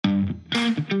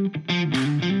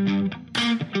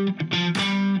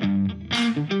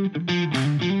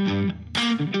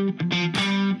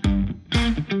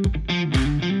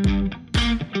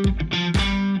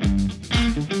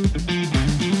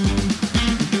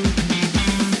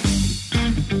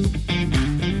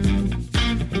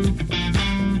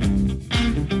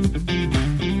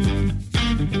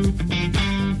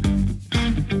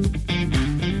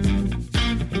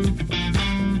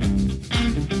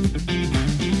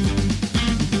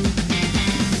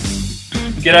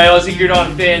G'day Aussie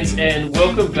Gridiron fans and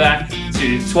welcome back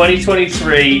to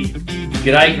 2023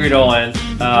 G'day Gridiron.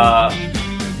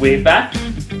 We're back.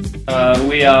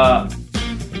 We are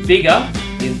bigger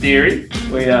in theory.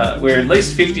 We're at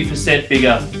least 50%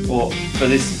 bigger for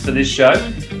this show,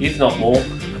 if not more.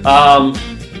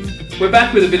 We're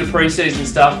back with a bit of pre-season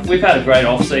stuff. We've had a great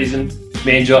off-season,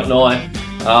 Manjot and I.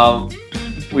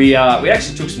 We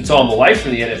actually took some time away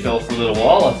from the NFL for a little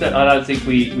while. I don't think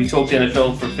we talked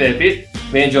NFL for a fair bit.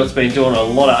 Manjot's been doing a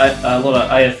lot of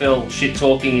AFL shit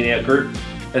talking in our group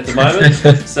at the moment,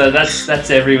 so that's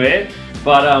everywhere.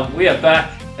 But we are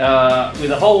back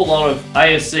with a whole lot of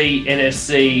AFC,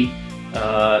 NFC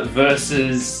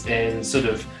versus, and sort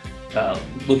of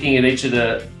looking at each of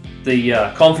the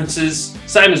conferences,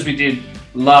 same as we did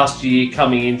last year,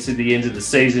 coming into the end of the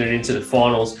season and into the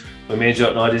finals. When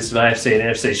Manjot and I did some AFC and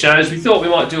NFC shows, we thought we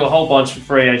might do a whole bunch for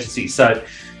free agency. So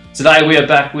today we are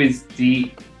back with the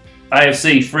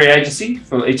AFC free agency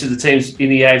for each of the teams in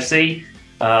the AFC.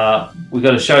 We've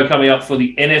got a show coming up for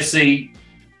the NFC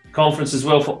conference as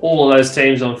well for all of those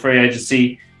teams on free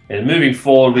agency. And moving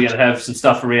forward, we're going to have some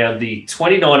stuff around the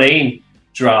 2019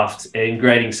 draft and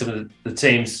grading some of the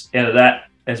teams out of that,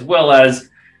 as well as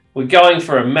we're going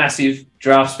for a massive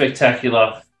draft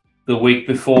spectacular the week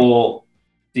before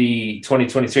the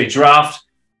 2023 draft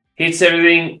hits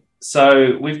everything.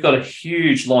 So we've got a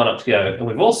huge lineup to go. And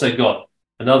we've also got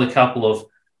another couple of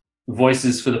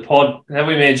voices for the pod. How are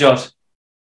we, man, Josh?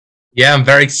 Yeah, I'm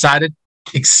very excited.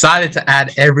 Excited to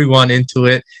add everyone into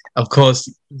it. Of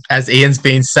course, as Ian's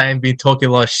been talking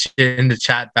a lot of shit in the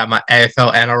chat about my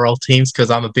AFL NRL teams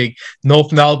because I'm a big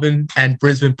North Melbourne and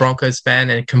Brisbane Broncos fan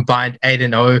and combined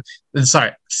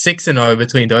 6-0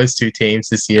 between those two teams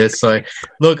this year. So,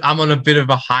 look, I'm on a bit of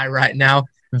a high right now.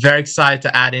 Very excited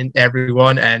to add in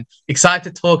everyone and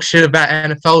excited to talk shit about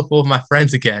NFL with all of my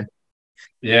friends again.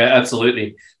 Yeah,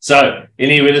 absolutely. So,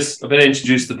 in here with us, I better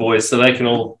introduce the boys so they can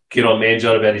all get on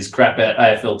Manjot about his crap at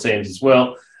AFL teams as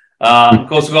well. Of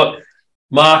course, we've got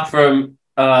Mark from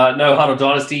No Huddle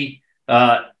Dynasty.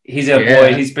 He's our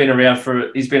boy. He's been around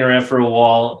for a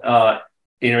while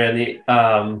in around the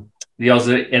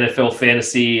Aussie NFL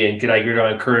fantasy and G'Day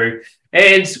Gridiron crew.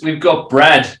 And we've got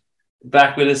Brad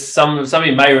back with us. Some of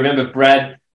you may remember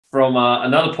Brad from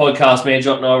another podcast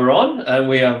Manjot and I were on, and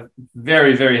we are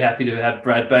very, very happy to have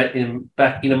Brad back in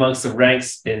amongst the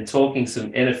ranks and talking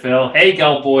some NFL. How you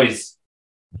going, boys?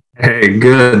 Hey,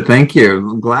 good. Thank you.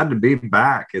 I'm glad to be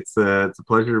back. It's a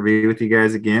pleasure to be with you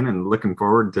guys again and looking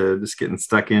forward to just getting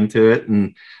stuck into it.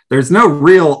 And there's no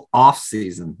real off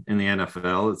season in the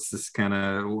NFL. It's just kind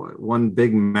of one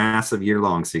big, massive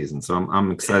year-long season. So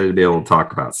I'm excited to be able to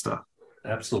talk about stuff.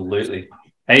 Absolutely.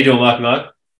 How you doing,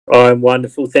 Mark? I'm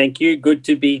wonderful. Thank you. Good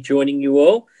to be joining you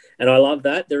all. And I love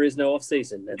that. There is no off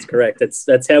season. That's correct.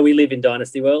 That's how we live in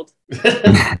Dynasty World. There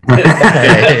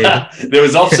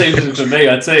was off season for me,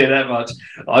 I tell you that much.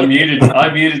 I muted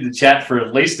the chat for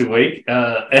at least a week.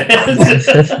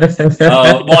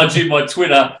 Mind you, my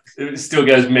Twitter it still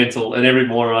goes mental, and every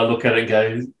morning I look at it and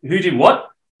go, "Who did what?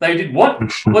 They did what?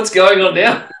 What's going on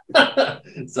now?"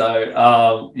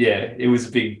 So it was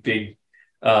a big.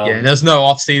 There's no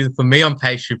off season for me on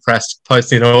Pastry Press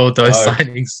posting all those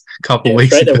signings a couple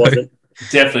weeks ago. There wasn't.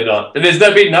 Definitely not. And there's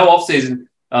been no off season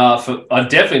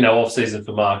definitely no off season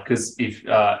for Mark, because if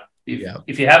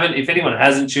anyone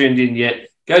hasn't tuned in yet,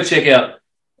 go check out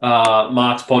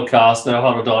Mark's podcast, No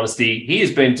Huddle Dynasty. He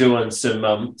has been doing some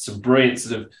brilliant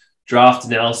sort of draft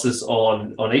analysis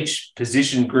on each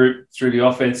position group through the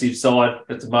offensive side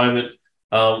at the moment.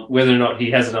 Whether or not he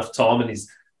has enough time in his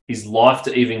life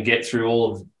to even get through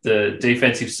all of the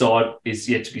defensive side is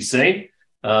yet to be seen.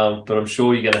 But I'm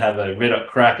sure you're going to have a red-hot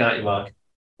crack, aren't you, Mark?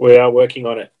 We are working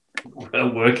on it.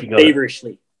 We're working on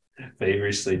Feverishly.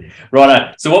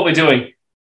 Righto. So what we're doing,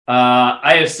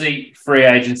 AFC free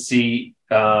agency,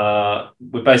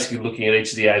 we're basically looking at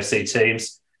each of the AFC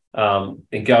teams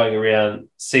and going around,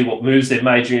 see what moves they've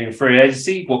made during free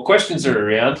agency, what questions are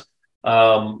around,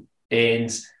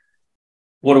 and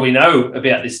what do we know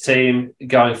about this team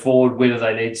going forward, whether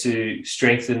they need to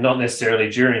strengthen, not necessarily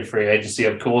during free agency,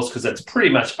 of course, because that's pretty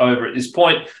much over at this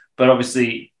point, but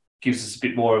obviously gives us a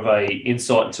bit more of a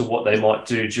insight into what they might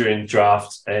do during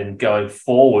draft and going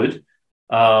forward.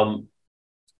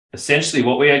 Essentially,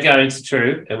 what we are going to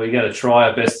do, and we're going to try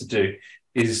our best to do,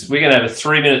 is we're going to have a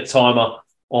 3-minute timer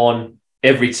on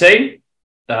every team,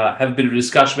 have a bit of a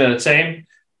discussion about a team,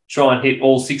 try and hit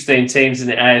all 16 teams in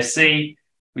the AFC,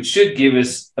 which should give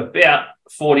us about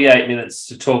 48 minutes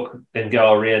to talk and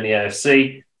go around the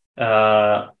AFC.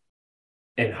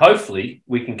 And hopefully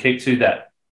we can keep to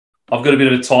that. I've got a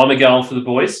bit of a timer going for the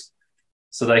boys.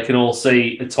 so they can all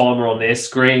see a timer on their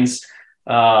screens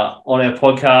on our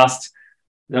podcast.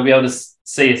 They'll be able to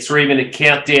see a 3-minute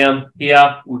countdown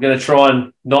here. We're going to try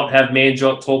and not have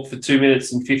Manjot talk for 2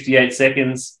 minutes and 58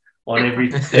 seconds on every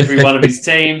one of his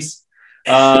teams.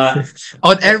 On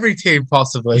every team,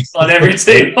 possibly. On every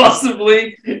team,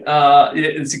 possibly. Yeah,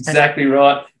 it's exactly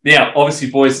right. Now,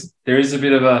 obviously, boys,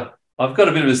 I've got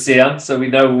a bit of a sound, so we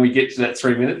know when we get to that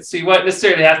 3 minutes. So you won't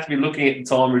necessarily have to be looking at the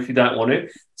timer if you don't want to.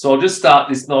 So I'll just start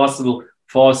this nice little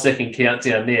 5-second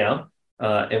countdown now.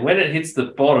 And when it hits the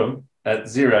bottom at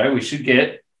 0, we should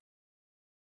get...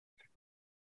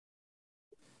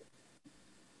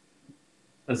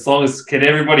 As long as... Can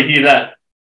everybody hear that?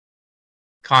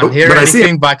 Can't hear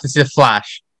anything, but I can see a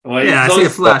flash. Well, yeah, I see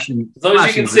it flashing. As long as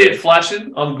you can see it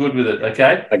flashing, I'm good with it,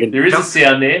 okay? There is a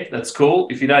sound there. That's cool.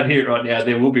 If you don't hear it right now,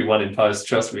 there will be one in post,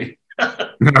 trust me. All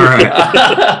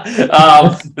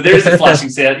right. But there is a flashing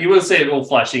sound. You will see it all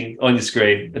flashing on your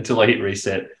screen until I hit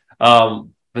reset. But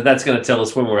that's going to tell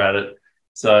us when we're at it.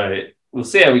 So we'll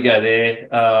see how we go there.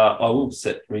 I will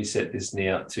reset this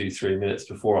now to 3 minutes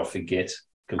before I forget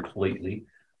completely.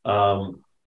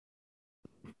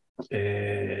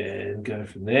 And go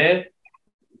from there.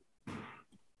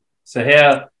 So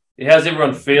how's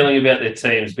everyone feeling about their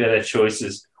teams, about their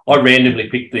choices? I randomly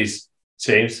picked these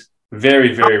teams.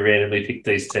 Very, very randomly picked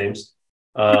these teams.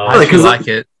 I like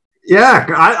it. Yeah,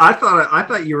 I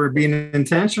thought you were being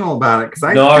intentional about it because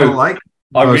I don't like.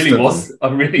 I really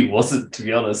wasn't, to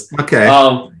be honest. Okay.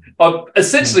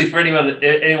 Essentially, for anyone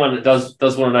that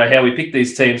does want to know how we pick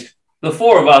these teams, the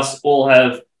four of us all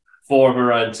have 4 of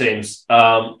our own teams.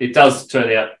 It does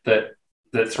turn out that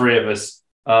 3 of us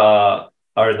are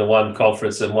in the one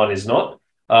conference and one is not.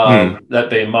 That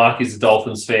being Mark is a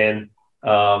Dolphins fan,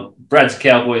 Brad's a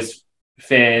Cowboys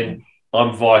fan,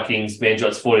 I'm Vikings,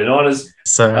 Manjot's 49ers.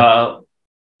 So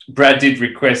Brad did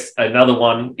request another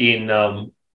one in the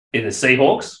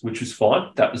Seahawks, which was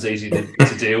fine. That was easy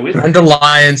to deal with. And the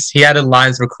Lions, he had a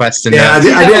Lions request in there.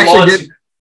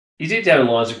 He did have a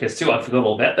Lions request too. I forgot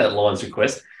all about that Lions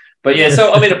request. But yeah,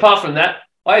 so I mean, apart from that,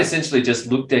 I essentially just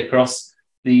looked across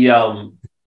the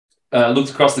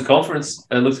conference,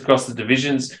 looked across the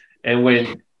divisions, and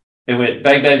went bang,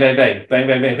 bang, bang, bang, bang,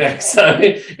 bang, bang, bang. So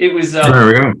it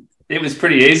was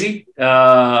pretty easy.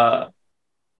 I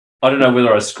don't know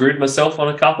whether I screwed myself on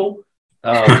a couple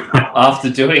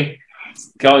after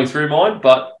going through mine,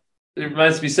 but it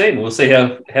remains to be seen. We'll see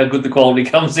how good the quality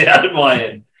comes out at my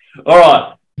end. All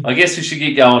right, I guess we should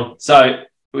get going. So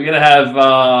we're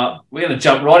gonna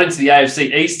jump right into the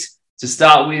AFC East to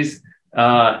start with,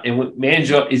 and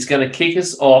Manjot is going to kick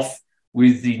us off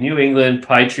with the New England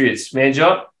Patriots.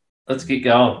 Manjot, let's get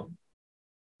going.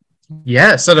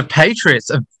 Yeah, so the Patriots,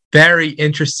 a very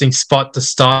interesting spot to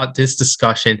start this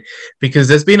discussion because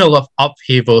there's been a lot of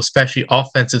upheaval, especially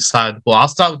offensive side of the ball. I'll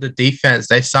start with the defense.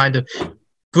 They signed a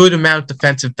good amount of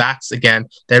defensive backs again.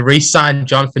 They re-signed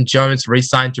Jonathan Jones,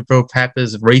 re-signed Jabril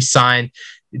Peppers, re-signed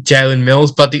Jalen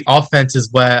Mills, but the offense is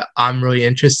where I'm really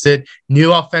interested.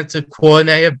 New offensive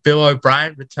coordinator Bill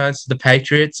O'Brien returns to the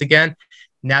Patriots again.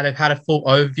 Now they've had a full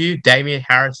overview. Damian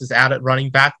Harris is out at running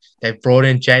back. They've brought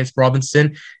in James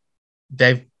Robinson.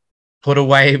 They've put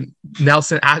away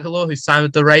Nelson Aguilar, who signed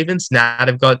with the Ravens. Now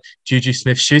they've got Juju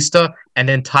Smith-Schuster. And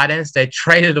then tight ends, they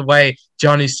traded away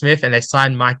Johnny Smith and they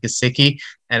signed Mike Gesicki.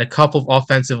 And a couple of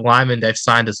offensive linemen they've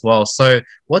signed as well. So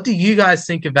what do you guys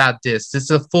think about this? This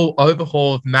is a full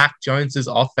overhaul of Mac Jones's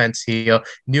offense here.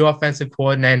 New offensive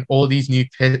coordinator and all these new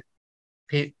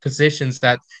positions,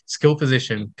 that skill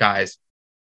position, guys.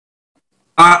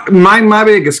 My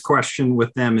biggest question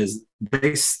with them is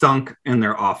they stunk in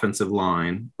their offensive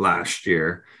line last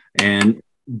year. And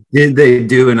did they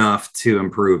do enough to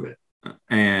improve it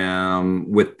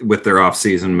with their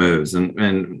offseason moves?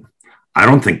 And I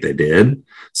don't think they did.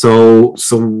 So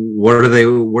what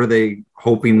are they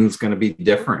hoping is going to be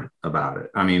different about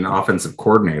it? I mean, offensive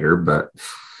coordinator, but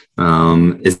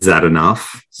is that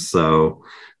enough? So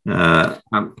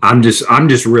I'm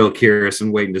just real curious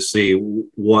and waiting to see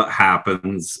what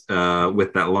happens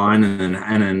with that line and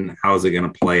then how is it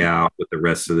going to play out with the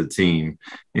rest of the team,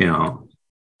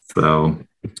 so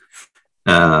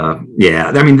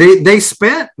yeah, I mean they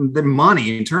spent the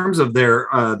money in terms of their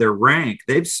rank.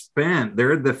 They're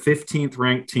the 15th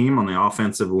ranked team on the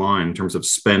offensive line in terms of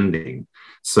spending.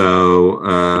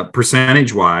 So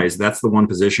percentage wise, that's the one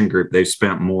position group they've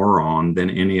spent more on than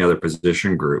any other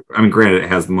position group. I mean, granted, it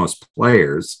has the most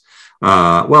players.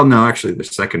 Well, no, actually the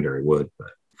secondary would,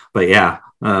 but yeah,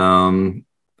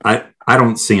 I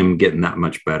don't see them getting that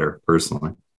much better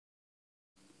personally.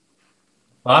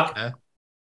 Mark?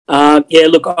 Yeah,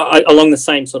 look, along the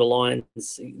same sort of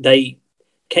lines, they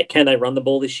can they run the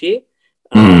ball this year?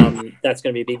 That's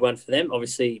going to be a big one for them.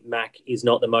 Obviously, Mac is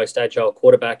not the most agile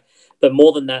quarterback, but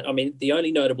more than that, I mean, the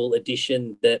only notable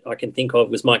addition that I can think of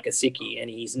was Mike Gesicki, and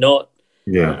he's not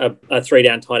a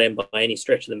three-down tight end by any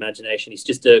stretch of the imagination. He's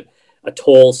just a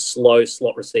tall, slow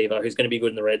slot receiver who's going to be good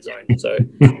in the red zone. So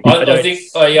I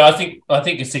think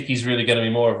Gesicki's really going to be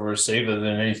more of a receiver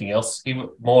than anything else. He'd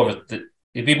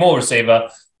be more receiver,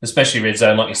 especially red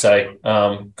zone, like you say,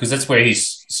 because that's where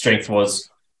his strength was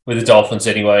with the Dolphins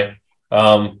anyway.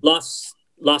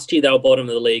 Last year they were bottom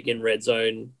of the league in red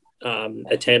zone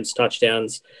attempts,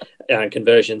 touchdowns,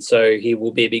 conversions. So he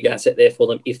will be a big asset there for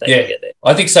them if they can get there.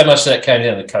 I think so much of that came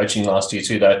down to coaching last year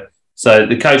too, though. So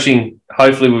the coaching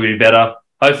hopefully will be better.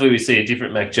 Hopefully we see a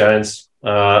different Mac Jones,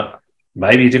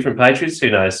 maybe a different Patriots.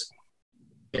 Who knows?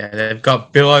 Yeah, they've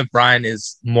got Bill O'Brien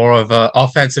is more of an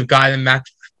offensive guy than Matt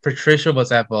Patricia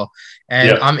was ever.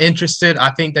 And I'm interested.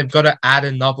 I think they've got to add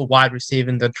another wide receiver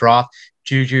in the draft.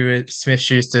 Juju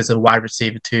Smith-Schuster is a wide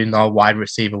receiver 2, not a wide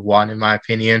receiver 1, in my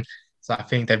opinion. So I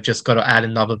think they've just got to add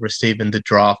another receiver in the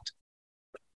draft.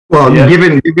 Well,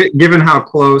 given how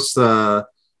close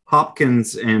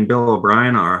Hopkins and Bill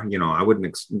O'Brien are, I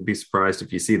wouldn't be surprised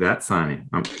if you see that signing.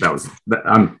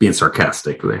 I'm being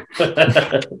sarcastic there.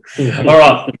 All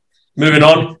right, moving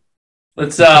on.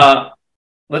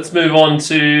 Let's move on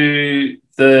to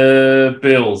the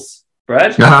Bills.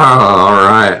 Brad? Oh, all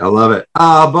right. I love it.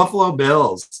 Buffalo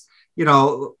Bills.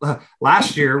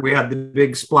 Last year we had the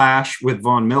big splash with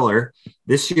Von Miller.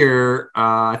 This year,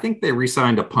 I think they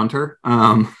re-signed a punter.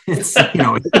 It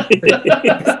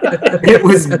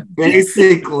was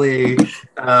basically,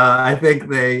 I think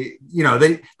they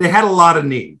had a lot of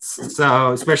needs.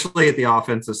 So especially at the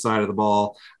offensive side of the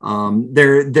ball,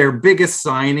 their biggest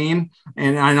signing,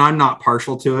 and I'm not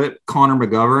partial to it, Connor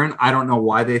McGovern. I don't know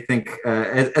why they think,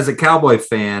 as a Cowboy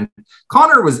fan,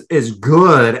 Connor is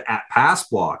good at pass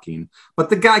blocking, but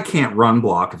the guy can't run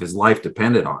block if his life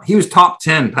depended on it. He was top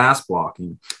 10 pass blocking,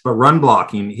 but run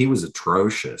blocking, he was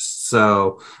atrocious.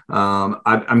 So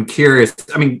I'm curious.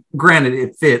 I mean, granted,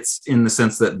 it fits in the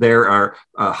sense that they're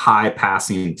a high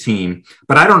passing team,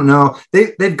 but I don't know.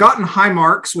 They've gotten high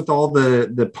marks with all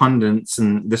the pundits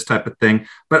and this type of thing,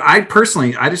 but I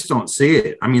just don't see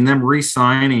it. I mean, them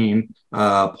re-signing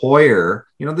Poyer,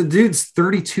 the dude's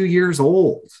 32 years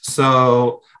old.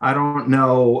 So I don't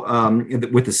know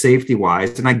with the safety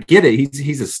wise, and I get it.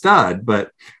 He's a stud,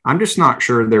 but I'm just not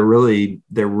sure they're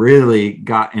really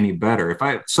got any better.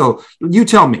 So you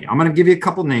tell me, I'm going to give you a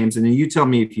couple names and then you tell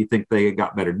me if you think they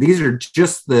got better. These are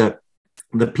just the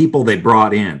people they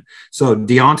brought in. So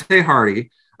Deontay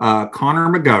Hardy, Connor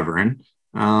McGovern,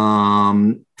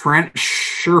 Trent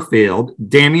Sherfield,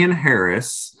 Damian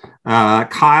Harris,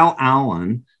 Kyle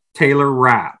Allen, Taylor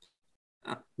Rapp,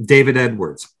 David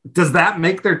Edwards. Does that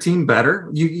make their team better?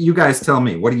 You guys tell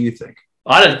me. What do you think?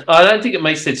 I don't think it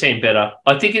makes their team better.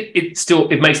 I think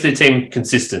it makes their team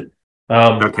consistent.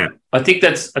 Okay. I think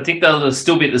they'll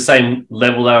still be at the same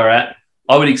level they were at.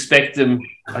 I would expect them.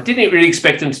 I didn't really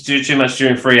expect them to do too much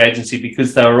during free agency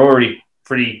because they were already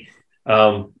pretty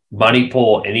money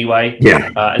poor anyway.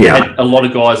 And they had a lot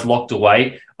of guys locked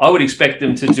away. I would expect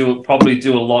them to probably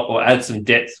do a lot or add some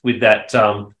depth with that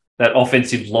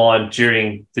offensive line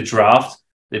during the draft.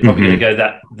 They're probably going to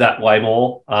go that way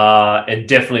more, and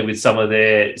definitely with some of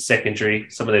their secondary,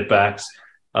 some of their backs,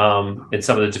 and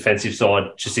some of the defensive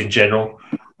side, just in general.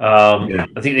 I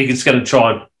think they're just going to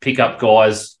try and pick up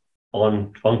guys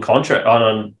on contract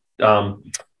on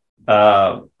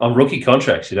rookie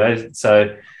contracts.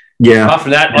 So apart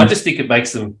from that, I just think it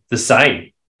makes them the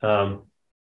same.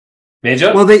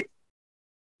 Manjo? Well,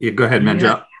 go ahead,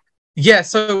 Manjo. Yeah,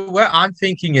 so what I'm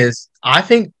thinking is, I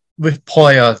think with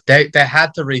Poyer, they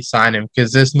had to re-sign him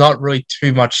because there's not really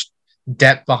too much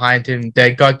depth behind him.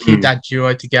 They got to keep that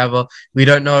duo together. We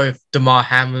don't know if DeMar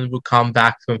Hamlin will come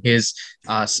back from his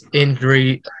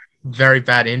injury, very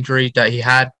bad injury that he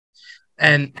had.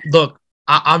 And look,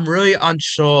 I'm really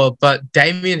unsure, but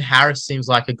Damian Harris seems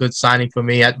like a good signing for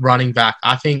me at running back.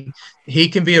 I think he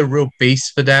can be a real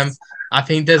beast for them. I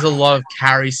think there's a lot of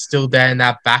carries still there in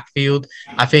that backfield.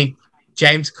 I think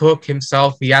James Cook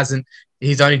himself,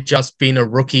 he's only just been a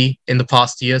rookie in the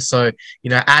past year. So,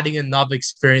 adding another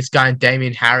experienced guy in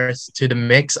Damian Harris to the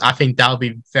mix, I think that'll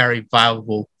be very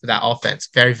valuable for that offense,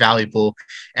 very valuable.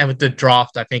 And with the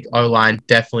draft, I think O-line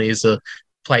definitely is a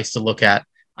place to look at.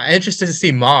 I'm interested to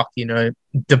see Mark,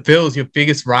 the Bills, your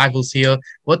biggest rivals here.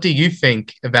 What do you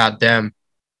think about them?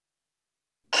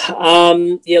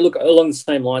 Look, along the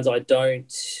same lines, I don't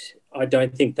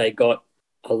think they got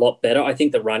a lot better. I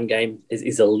think the run game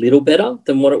is a little better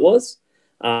than what it was.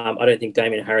 I don't think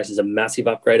Damian Harris is a massive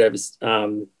upgrade over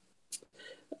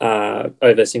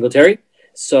over Singletary.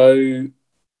 So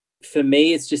for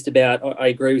me, it's just about, I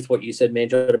agree with what you said,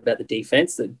 Manjot, about the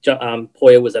defense. That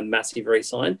Poyer was a massive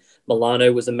re-sign.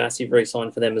 Milano was a massive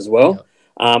re-sign for them as well.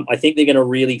 I think they're going to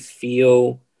really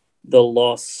feel the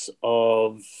loss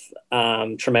of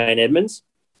Tremaine Edmonds.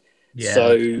 Yeah.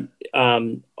 So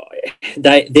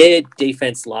their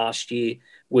defense last year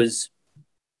was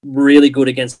really good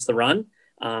against the run.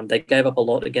 They gave up a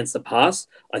lot against the pass.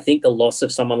 I think the loss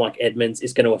of someone like Edmonds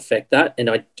is going to affect that.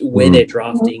 And where they're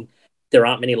drafting, there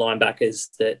aren't many linebackers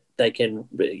that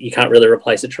you can't really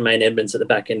replace a Tremaine Edmonds at the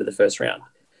back end of the first round.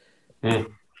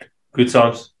 Good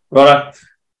times. Right.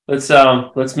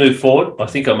 Let's move forward. I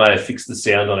think I may have fixed the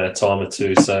sound on our timer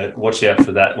too, so watch out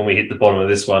for that when we hit the bottom of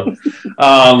this one.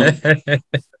 I'm going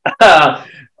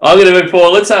to move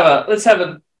forward. Let's have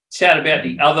a chat about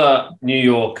the other New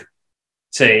York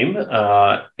team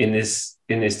in this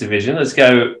division. Let's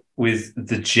go with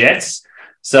the Jets.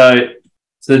 So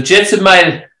the Jets have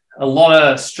made a lot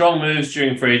of strong moves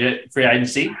during free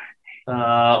agency,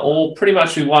 all pretty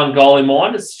much with one goal in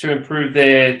mind. It's to improve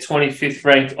their 25th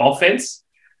ranked offense.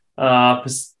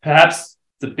 Perhaps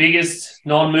the biggest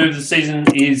non-move of the season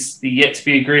is the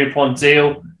yet-to-be-agreed-upon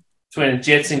deal between the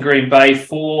Jets and Green Bay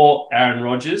for Aaron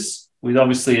Rodgers, with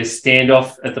obviously a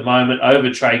standoff at the moment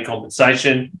over trade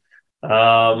compensation.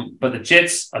 But the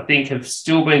Jets, I think, have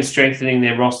still been strengthening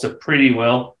their roster pretty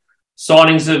well.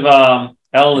 Signings of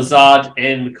Alan Lazard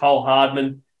and Mecole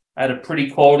Hardman had a pretty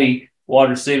quality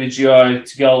wide receiver duo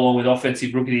to go along with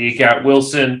offensive rookie of the year Garrett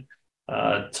Wilson.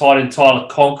 Tight end Tyler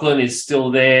Conklin is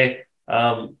still there,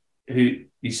 who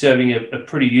is serving a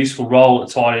pretty useful role at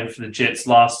tight end for the Jets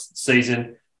last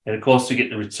season. And, of course, we get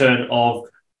the return of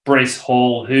Breece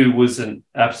Hall, who was an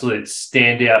absolute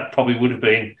standout, probably would have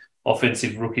been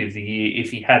offensive rookie of the year if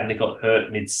he hadn't got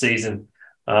hurt mid-season.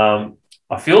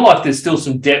 I feel like there's still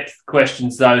some depth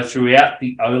questions, though, throughout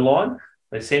the O-line.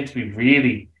 They seem to be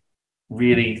really,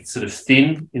 really sort of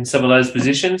thin in some of those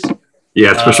positions.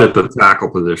 Yeah, especially at the tackle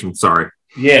position. Sorry.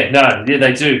 Yeah,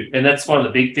 they do. And that's one of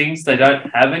the big things. They don't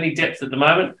have any depth at the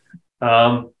moment.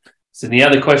 So the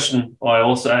other question I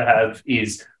also have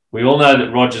is, we all know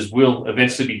that Rodgers will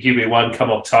eventually be QB1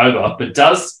 come October, but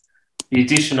does the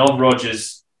addition of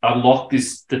Rodgers unlock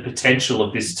the potential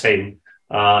of this team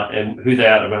and who they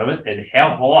are at the moment? And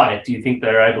how high do you think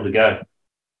they're able to go?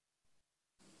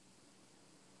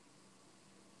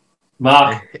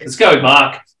 Mark, let's go with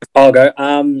Mark. I'll go.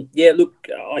 Look,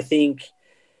 I think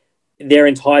their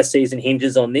entire season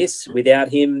hinges on this. Without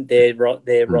him, their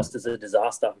roster's a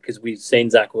disaster because we've seen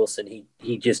Zach Wilson.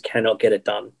 He just cannot get it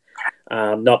done.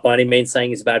 Not by any means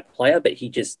saying he's a bad player, but he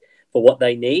just, for what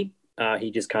they need, he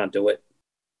just can't do it.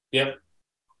 Yep.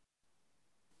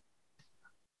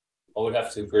 I would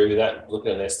have to agree with that,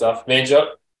 looking at their stuff. Manjot,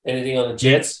 anything on the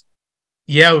Jets?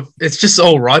 Yeah, it's just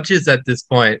all Rodgers at this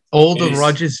point. All the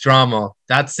Rodgers drama.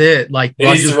 That's it. Like it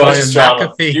Rodgers is the Rodgers drama.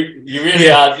 McAfee. You really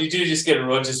are. You do just get a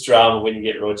Rodgers drama when you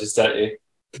get Rodgers, don't you?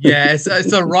 Yeah, it's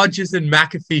a Rodgers and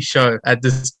McAfee show at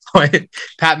this point.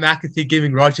 Pat McAfee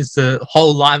giving Rodgers the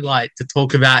whole limelight to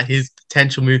talk about his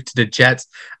potential move to the Jets.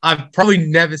 I've probably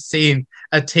never seen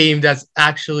a team that's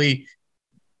actually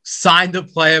signed a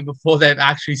player before they've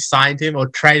actually signed him or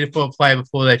traded for a player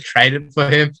before they've traded for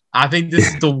him. I think this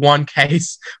is the one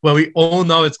case where we all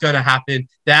know it's going to happen.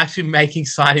 They're actually making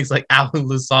signings like Alan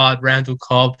Lazard, Randall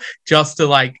Cobb, just to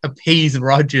like appease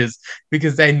Rodgers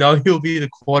because they know he'll be the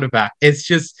quarterback. It's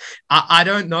just, I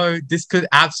don't know. This could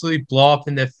absolutely blow up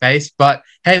in their face. But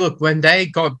hey, look, when they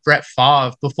got Brett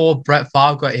Favre, before Brett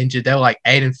Favre got injured, they were like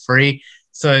 8-3.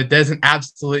 So there's an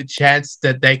absolute chance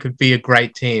that they could be a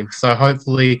great team. So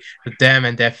hopefully for them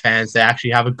and their fans, they actually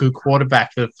have a good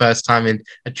quarterback for the first time in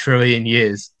a trillion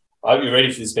years. I hope you're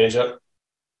ready for this, Benjo.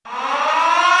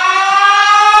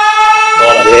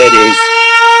 There it is.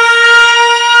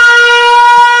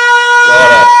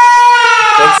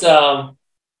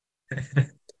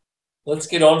 Let's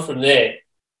get on from there.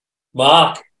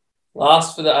 Mark,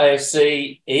 last for the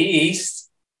AFC East,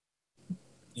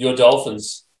 your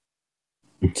Dolphins.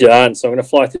 Done. So I'm going to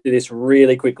fly through this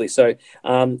really quickly. So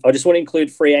I just want to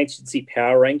include free agency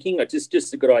power ranking.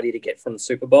 Just a good idea to get from the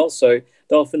Super Bowl. So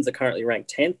Dolphins are currently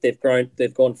ranked 10th.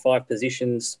 They've gone 5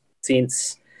 positions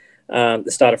since the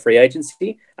start of free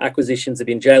agency. Acquisitions have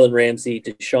been Jalen Ramsey,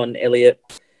 Deshaun Elliott,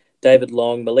 David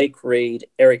Long, Malik Reed,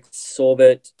 Eric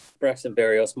Sorbert, Braxton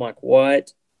Berrios, Mike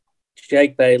White,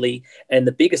 Jake Bailey, and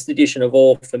the biggest addition of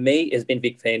all for me has been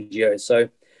Vic Fangio. So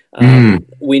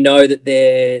we know that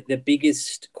the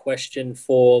biggest question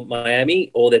for Miami,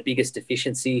 or their biggest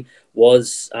deficiency,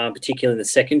 was particularly in the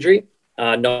secondary,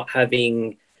 not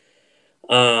having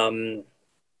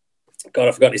God,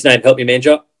 I forgot his name. Help me,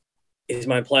 Manja. His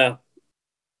main player.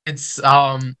 It's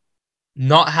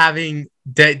not having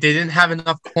they didn't have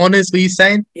enough corners. Were you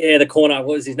saying? Yeah, the corner.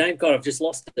 What was his name? God, I've just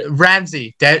lost it.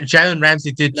 Ramsey. Jalen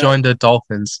Ramsey did join the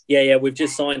Dolphins. Yeah, we've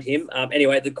just signed him.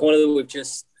 Anyway, the corner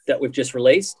that we've just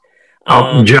released.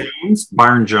 Byron Jones.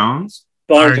 Byron Jones.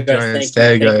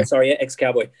 Thank you. Sorry,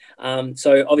 ex-Cowboy.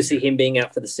 So obviously him being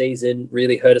out for the season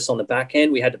really hurt us on the back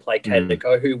end. We had to play Kader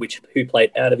Kohu, who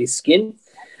played out of his skin.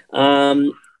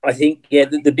 I think,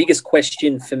 the biggest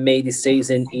question for me this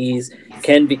season is,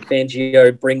 can Vic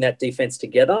Fangio bring that defense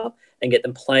together and get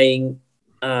them playing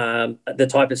the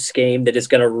type of scheme that is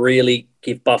going to really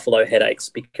give Buffalo headaches?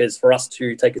 Because for us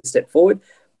to take a step forward,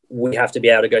 we have to be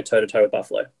able to go toe-to-toe with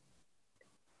Buffalo.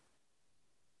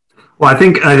 Well, I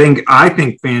think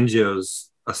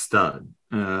Fangio's a stud.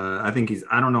 I think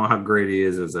I don't know how great he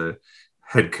is as a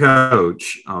head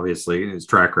coach. Obviously, his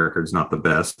track record's not the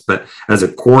best, but as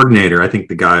a coordinator, I think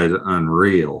the guy is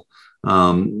unreal.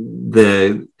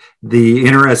 The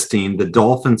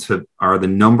Dolphins are the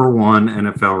number one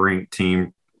NFL ranked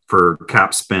team for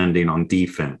cap spending on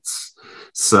defense.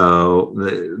 So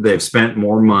they've spent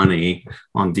more money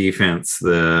on defense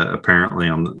apparently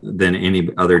than any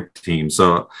other team.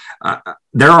 So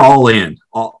they're all in.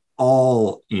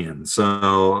 All in.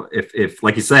 So if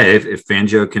like you say, if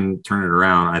Fangio can turn it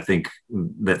around, I think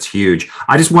that's huge.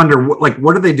 I just wonder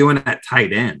what are they doing at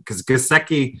tight end? Because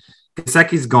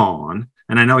Gesicki's gone,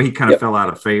 and I know he kind of fell out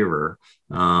of favor.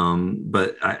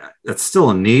 But that's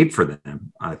still a need for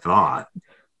them, I thought.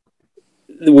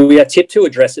 We are tipped to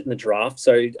address it in the draft.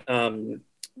 So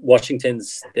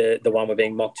Washington's the one we're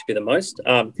being mocked to be the most.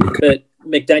 But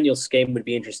McDaniel's scheme would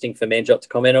be interesting for Manjot to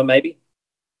comment on, maybe.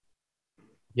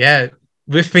 Yeah,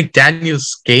 with McDaniel's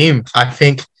scheme, I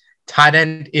think tight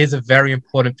end is a very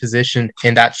important position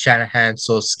in that Shanahan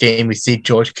sort of scheme. We see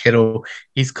George Kittle,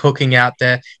 he's cooking out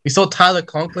there. We saw Tyler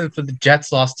Conklin for the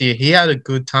Jets last year. He had a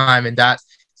good time in that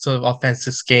sort of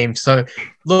offensive scheme. So,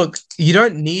 look, you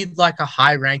don't need like a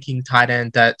high-ranking tight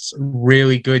end that's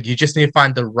really good. You just need to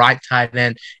find the right tight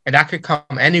end, and that could come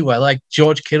anywhere. Like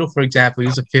George Kittle, for example, he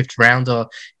was a fifth-rounder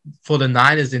for the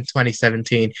Niners in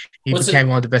 2017. He became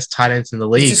one of the best tight ends in the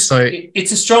league.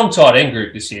 It's a strong tight end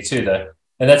group this year too, though,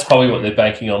 and that's probably what they're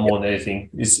banking on more than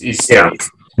anything. It's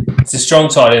a strong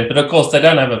tight end, but of course they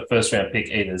don't have a first-round pick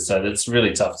either, so that's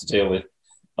really tough to deal with.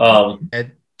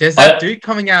 There's that dude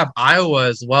coming out of Iowa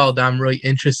as well that I'm really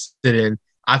interested in.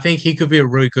 I think he could be a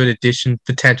really good addition,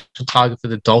 potential target for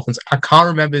the Dolphins. I can't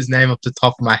remember his name off the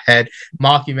top of my head.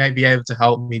 Mark, you may be able to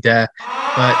help me there.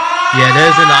 But yeah,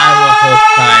 there's an Iowa Hawk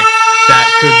guy that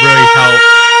could really help.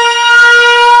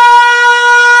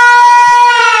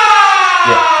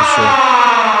 Yeah, for sure.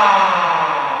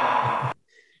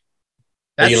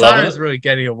 That siren's really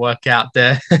getting a workout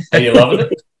there. Are you loving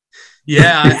it?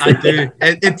 Yeah, I do.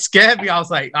 It scared me. I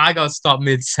was like, I got to stop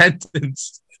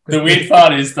mid-sentence. The weird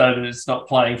part is, though, that it's not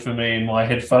playing for me in my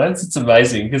headphones. It's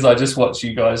amazing because I just watch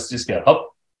you guys just go,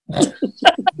 hop. Do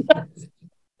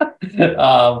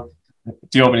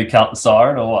you want me to count the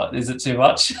siren or what? Is it too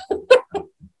much?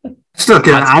 Still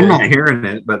can. I'm not hearing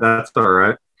it, but that's all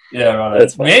right. Yeah,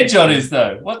 right. Man, John is,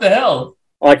 though. What the hell?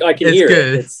 I can hear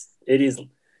it.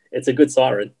 It's a good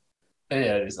siren.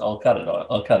 Yeah, it is. I'll cut it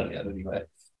out. Anyway.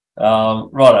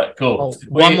 Right, cool.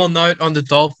 One more note on the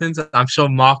Dolphins. I'm sure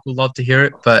Mark will love to hear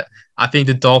it, but I think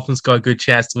the Dolphins got a good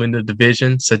chance to win the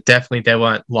division, so definitely they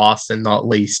weren't last and not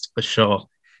least for sure.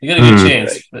 You got a good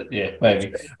chance, but yeah,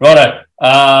 maybe. Righto.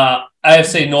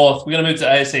 AFC North. We're gonna move to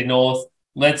AFC North.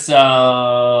 Let's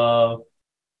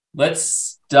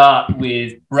start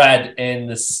with Brad and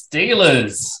the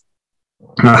Steelers.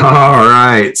 All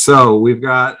right, so we've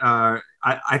got.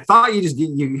 I thought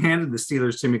you handed the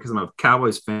Steelers to me because I'm a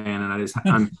Cowboys fan, and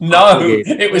I'm no,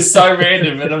 it was so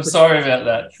random, and I'm sorry about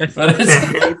that. But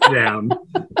down.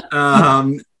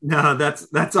 No,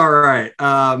 that's all right.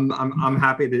 I'm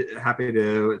happy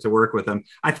to work with them.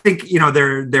 I think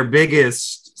their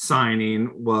biggest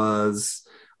signing was,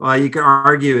 well, you could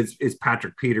argue it's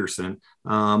Patrick Peterson,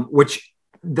 which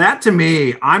that to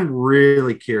me, I'm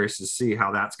really curious to see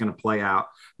how that's going to play out.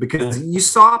 Because you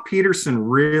saw Peterson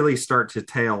really start to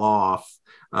tail off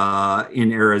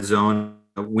in Arizona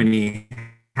when he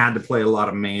had to play a lot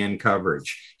of man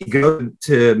coverage. He goes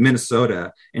to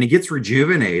Minnesota and he gets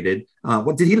rejuvenated.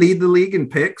 What did he lead the league in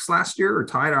picks last year or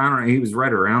tied? I don't know. He was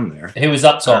right around there. He was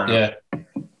up top, yeah.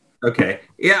 Okay,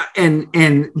 yeah,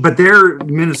 but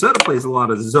Minnesota plays a lot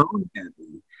of zone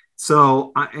heavy.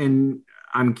 So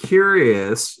I'm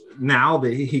curious now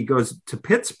that he goes to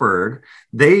Pittsburgh,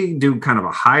 they do kind of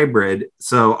a hybrid.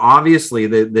 So obviously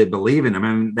they believe in him.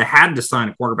 I mean, they had to sign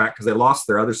a quarterback because they lost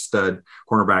their other stud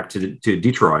cornerback to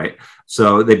Detroit.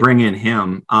 So they bring in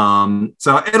him.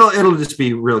 So it'll just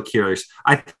be real curious.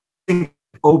 I think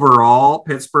overall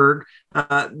Pittsburgh,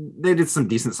 they did some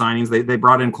decent signings. They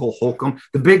brought in Cole Holcomb.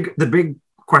 The big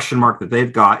question mark that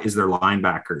they've got is their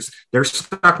linebackers. They're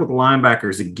stuck with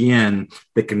linebackers again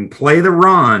that can play the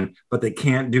run, but they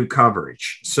can't do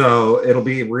coverage. So it'll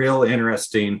be real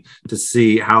interesting to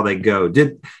see how they go.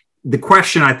 The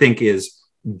question I think is,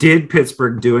 did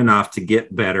Pittsburgh do enough to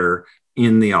get better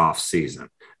in the offseason?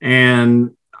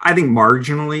 And I think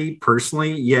marginally,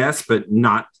 personally, yes, but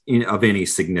not of any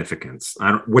significance.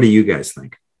 What do you guys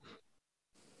think?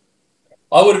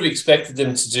 I would have expected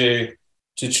them to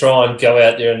try and go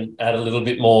out there and add a little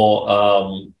bit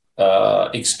more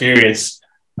experience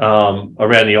around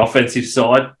the offensive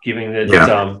side, given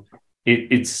that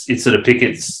it's sort of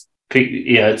Pickett's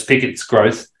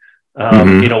growth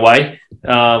in a way.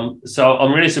 So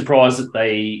I'm really surprised that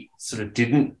they sort of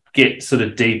didn't get sort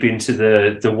of deep into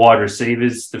the wide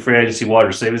receivers, the free agency wide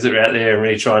receivers that are out there, and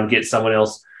really try and get someone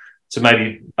else to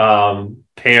maybe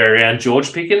pair around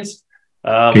George Pickens.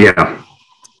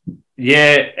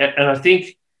 Yeah, and I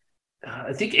think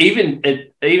even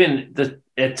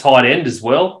at tight end as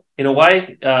well, in a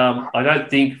way. I don't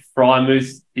think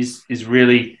Frymouth is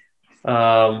really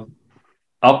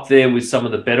up there with some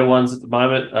of the better ones at the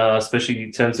moment, especially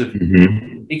in terms of.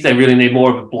 I think they really need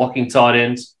more of a blocking tight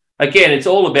end. Again, it's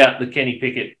all about the Kenny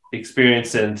Pickett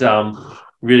experience and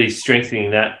really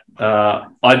strengthening that.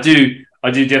 I do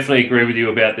definitely agree with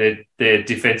you about their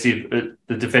defensive,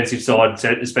 the defensive side,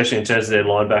 especially in terms of their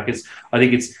linebackers. I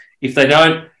think it's if they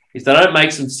don't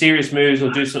make some serious moves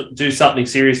or do something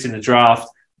serious in the draft,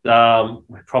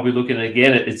 we're probably looking at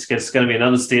again. It's going to be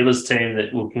another Steelers team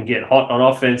that can get hot on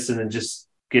offense and then just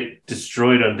get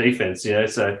destroyed on defense.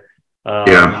 So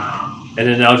and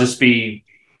then they'll just be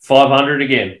 500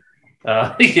 again.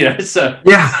 Which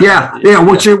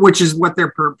is what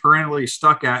they're perennially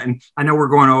stuck at. And I know we're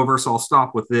going over, so I'll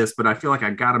stop with this, but I feel like I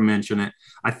got to mention it.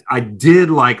 I did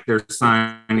like their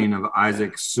signing of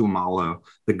Isaac Sumalo,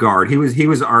 the guard. He was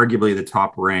arguably the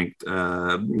top ranked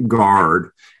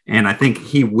guard, and I think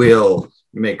he will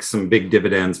make some big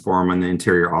dividends for him on the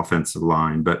interior offensive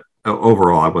line. But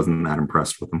overall, I wasn't that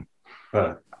impressed with him.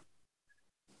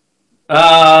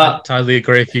 I totally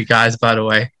agree with you guys, by the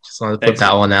way. Just wanted to put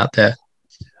that one out there.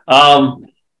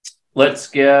 Let's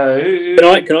go.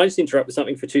 Can I just interrupt with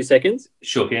something for 2 seconds?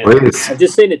 Sure can. Please. I've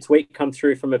just seen a tweet come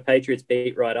through from a Patriots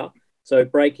beat writer. So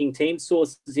breaking team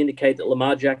sources indicate that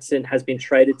Lamar Jackson has been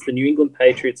traded to the New England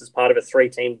Patriots as part of a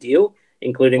 3-team deal,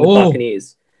 including the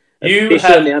Buccaneers.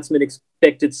 Official announcement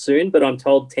expected soon, but I'm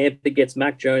told Tampa gets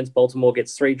Mac Jones, Baltimore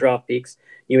gets 3 draft picks,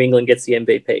 New England gets the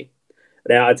MVP.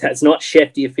 Now, it's not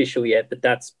Shefty official yet, but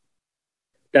that's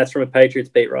from a Patriots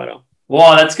beat writer.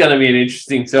 Wow, that's going to be an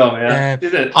interesting time,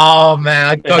 isn't it? Oh, man,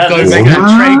 I got to go make a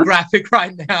trade graphic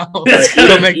right now.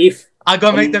 I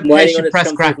got to make the patient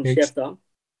press graphics.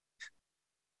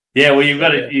 Yeah, well, you've got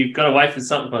to wait for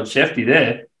something on Shefty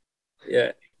there.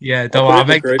 Yeah. I'll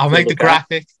make the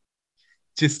graphic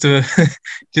just to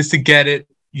get it,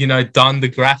 done. The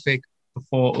graphic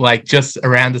before, like, just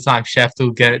around the time Shefty will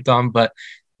get it done, but.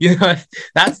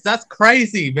 That's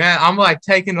crazy, man. I'm like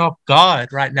taken off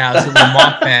guard right now as a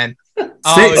Lamar fan.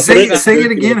 Say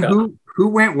it again. Who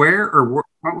went where, or what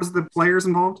was the players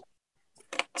involved?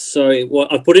 So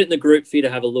I put it in the group for you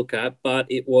to have a look at, but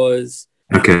it was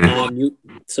okay.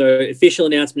 So official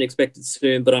announcement expected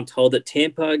soon, but I'm told that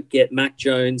Tampa get Mac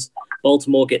Jones,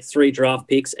 Baltimore get 3 draft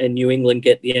picks, and New England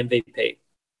get the MVP.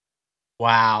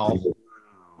 Wow.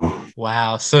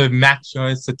 So Mac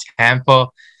Jones to Tampa.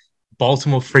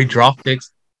 Baltimore 3 draft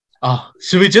picks.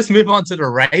 Should we just move on to the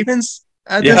Ravens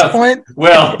at this point?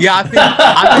 Well, I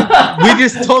think we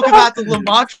just talk about the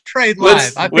Lamar trade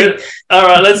live. All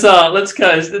right, let's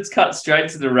cut straight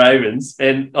to the Ravens.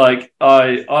 And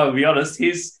I'll be honest,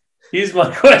 here's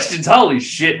my questions. Holy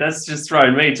shit, that's just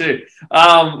thrown me too.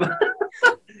 I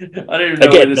don't even know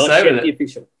what to say with it.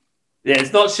 Official. Yeah,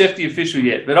 it's not Shefty official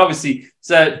yet, but obviously,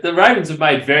 so the Ravens have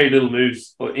made very little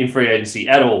moves in free agency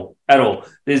at all.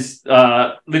 There's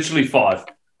literally 5.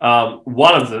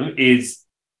 One of them is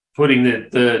putting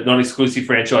the non-exclusive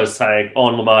franchise tag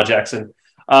on Lamar Jackson.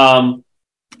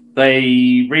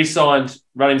 They re-signed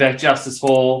running back Justice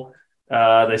Hall.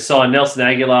 They signed Nelson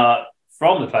Aguilar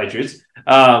from the Patriots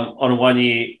on a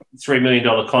 1-year, $3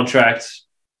 million contract.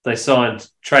 They signed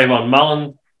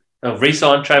re-signed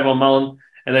Trayvon Mullen.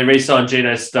 And they re-signed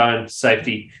Geno Stone,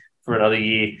 safety, for another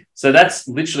year. So that's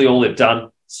literally all they've done.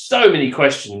 So many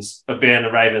questions about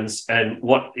the Ravens and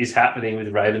what is happening with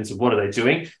the Ravens and what are they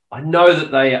doing. I know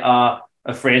that they are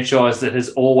a franchise that has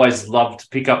always loved to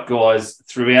pick up guys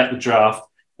throughout the draft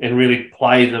and really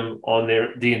play them on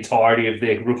the entirety of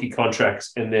their rookie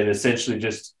contracts and then essentially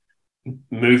just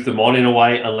move them on in a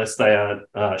way unless they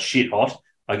are shit hot,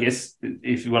 I guess,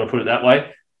 if you want to put it that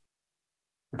way.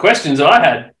 The questions I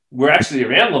had were actually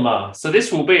around Lamar. So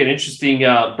this will be an interesting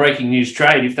breaking news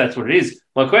trade if that's what it is.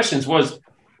 My questions was,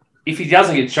 if he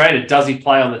doesn't get traded, does he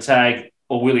play on the tag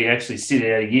or will he actually sit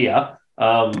out a year?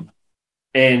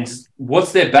 And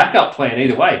what's their backup plan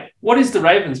either way? What is the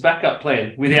Ravens' backup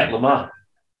plan without Lamar?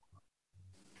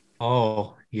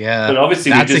 Oh, yeah. But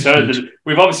obviously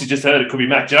we've obviously just heard it could be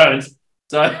Mac Jones.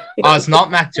 So it's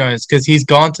not Mac Jones because he's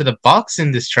gone to the Bucs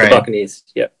in this trade. The Buccaneers,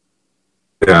 Yeah.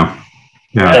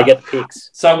 They get picks.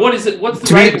 So what is it? What's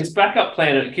the Ravens' backup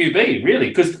plan at QB, really?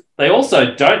 Because they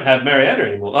also don't have Mariota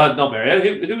anymore. Not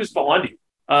Mariota. Who was behind him?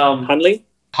 Huntley.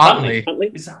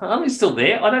 Is Huntley still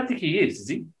there? I don't think he is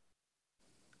he?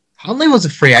 Huntley was a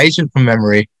free agent from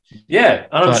memory. Yeah,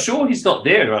 and I'm sure he's not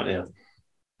there right now.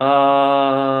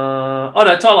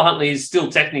 No, Tyler Huntley is still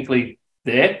technically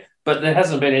there, but there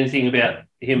hasn't been anything about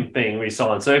him being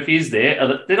re-signed. So if he is there,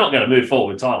 they're not going to move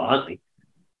forward with Tyler Huntley.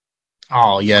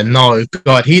 Oh, yeah, no.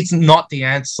 God, he's not the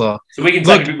answer. So we can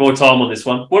take a bit more time on this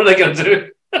one. What are they going to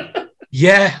do?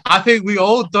 Yeah, I think we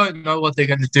all don't know what they're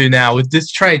going to do now with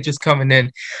this trade just coming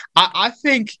in. I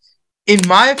think, in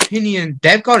my opinion,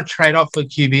 they've got to trade up for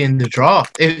QB in the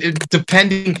draft.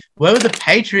 Depending, where were the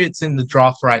Patriots in the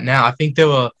draft right now? I think they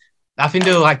were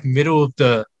like middle of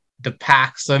the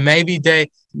pack. So maybe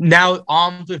they now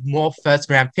armed with more first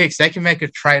round picks, they can make a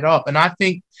trade up. And I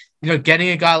think,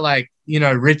 getting a guy like,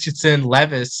 Richardson,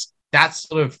 Levis, that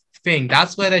sort of thing,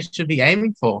 that's where they should be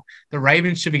aiming for. The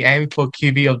Ravens should be aiming for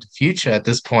QB of the future at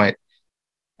this point.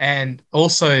 And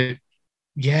also,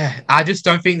 yeah, I just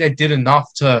don't think they did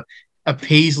enough to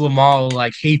appease Lamar or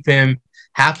keep him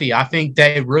happy. I think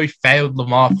they really failed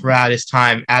Lamar throughout his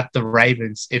time at the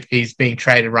Ravens if he's being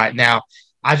traded right now.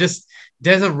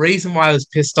 There's a reason why I was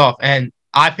pissed off, and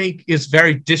I think it's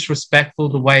very disrespectful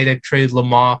the way they've treated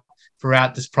Lamar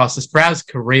throughout this process, throughout his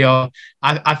career.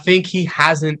 I think he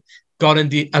hasn't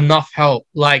gotten enough help.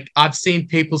 I've seen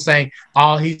people saying,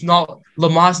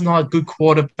 Lamar's not a good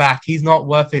quarterback. He's not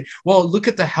worth it. Well, look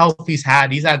at the help he's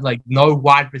had. He's had no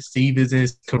wide receivers in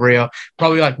his career.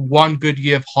 Probably one good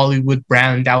year of Hollywood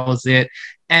Brown. That was it.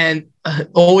 And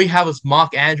all we have was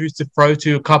Mark Andrews to throw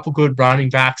to, a couple good running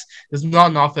backs. There's not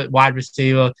enough at wide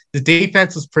receiver. The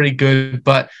defense was pretty good,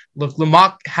 but look,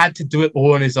 Lamar had to do it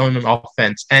all on his own on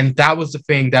offense. And that was the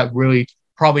thing that really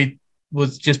probably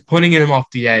was just putting him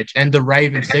off the edge. And the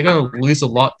Ravens, they're going to lose a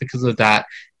lot because of that.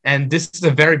 And this is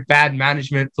a very bad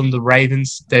management from the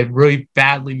Ravens. They've really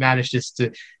badly managed this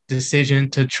decision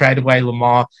to trade away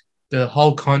Lamar, the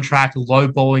whole contract,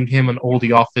 lowballing him on all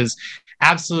the offers.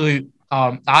 Absolute.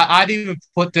 I'd even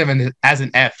put them as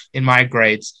an F in my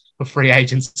grades for free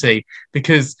agency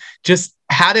because just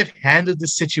how they've handled the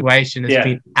situation has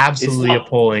been absolutely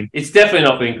appalling. It's definitely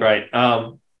not been great.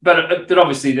 But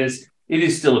obviously it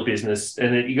is still a business,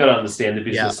 and you got to understand the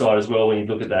business side as well when you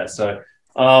look at that. So,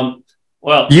 anything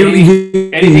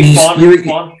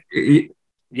fun?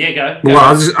 Yeah, go.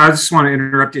 Well, I just want to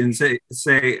interrupt you and say,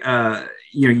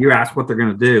 you asked what they're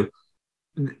going to do.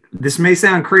 This may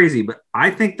sound crazy, but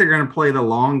I think they're going to play the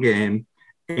long game,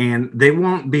 and they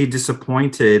won't be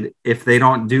disappointed if they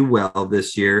don't do well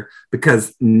this year,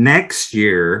 because next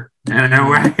year, and I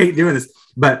know I hate doing this,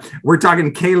 but we're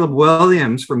talking Caleb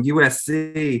Williams from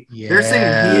USC. Yeah. They're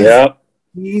saying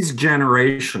he's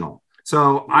generational.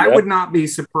 So I would not be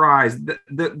surprised.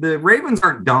 The Ravens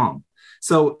aren't dumb.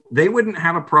 So they wouldn't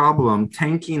have a problem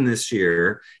tanking this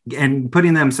year and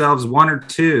putting themselves 1 or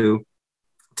 2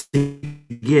 to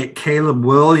get Caleb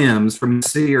Williams from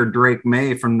USC or Drake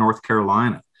May from North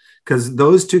Carolina, because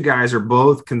those two guys are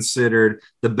both considered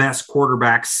the best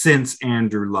quarterbacks since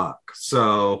Andrew Luck.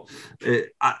 So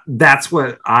that's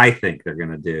what I think they're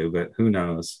going to do, but who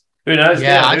knows? Who knows?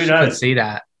 Yeah, I could see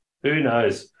that. Who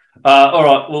knows? All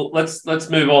right, well, let's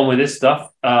move on with this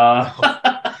stuff.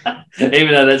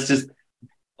 Even though that's just,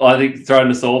 I think,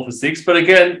 throwing us all for 6. But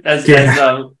again,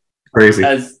 crazy.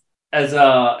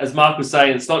 As Mark was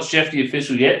saying, it's not Chef the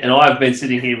official yet, and I've been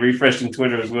sitting here refreshing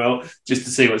Twitter as well just to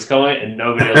see what's coming, and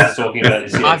nobody else is talking about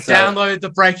this yet. I've downloaded the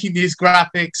breaking news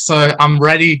graphics, so I'm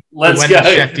ready. Let's go.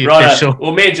 Chef the official.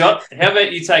 Well, man, John, how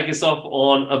about you take us off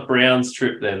on a Browns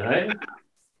trip then, hey?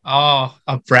 Oh,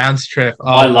 a Browns trip. Oh,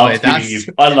 I love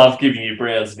boy, giving you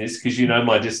Browns in this because you know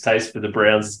my distaste for the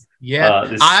Browns. Yeah,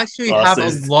 I actually have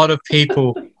a lot of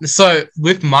people. So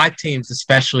with my teams,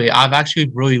 especially, I've actually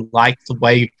really liked the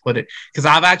way you put it because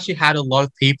I've actually had a lot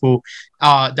of people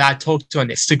that I talk to on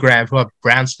Instagram who are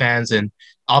Browns fans and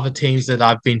other teams that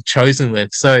I've been chosen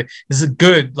with. So this is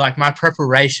good. Like my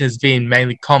preparation has been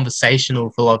mainly conversational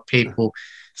with a lot of people.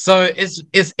 So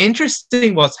it's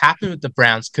interesting what's happened with the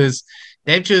Browns because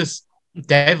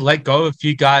they've let go of a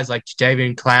few guys like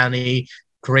Jadeveon Clowney,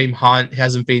 Kareem Hunt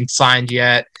hasn't been signed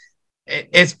yet.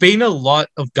 It's been a lot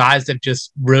of guys that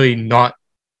just really not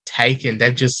taken.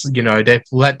 They've just, they've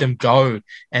let them go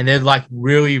and they're like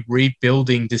really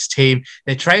rebuilding this team.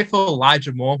 They traded for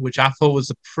Elijah Moore, which I thought was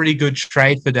a pretty good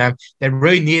trade for them. They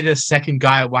really needed a second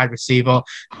guy at wide receiver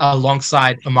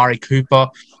alongside Amari Cooper.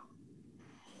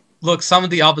 Look, some of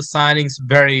the other signings,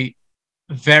 very,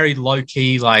 very low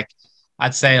key, like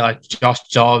I'd say like Josh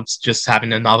Jobs just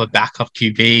having another backup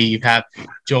QB. You have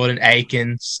Jordan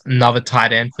Akins, another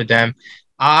tight end for them.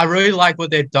 I really like what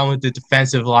they've done with the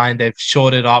defensive line. They've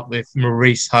shorted up with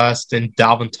Maurice Hurst and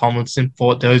Dalvin Tomlinson.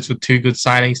 Thought those were two good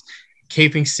signings.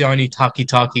 Keeping Sione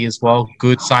Takitaki as well.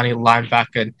 Good signing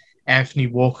linebacker and Anthony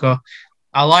Walker.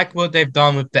 I like what they've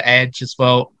done with the edge as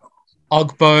well.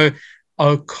 Ogbo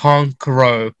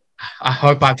Okonkwo. I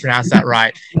hope I pronounced that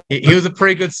right. He was a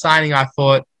pretty good signing, I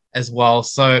thought, as well.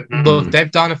 So, look,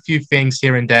 they've done a few things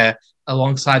here and there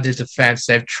alongside the defense.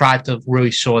 They've tried to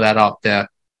really shore that up there.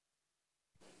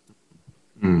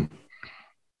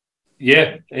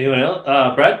 Yeah. Anyone else?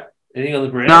 Brad? Anything on the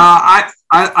Browns? No,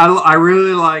 I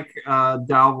really like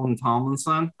Dalvin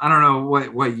Tomlinson. I don't know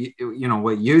what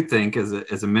you think as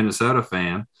a Minnesota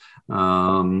fan, but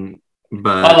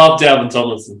I love Dalvin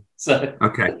Tomlinson. So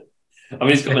okay. I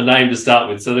mean, he's got a name to start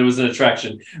with, so there was an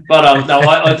attraction. But no,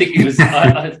 I think he was.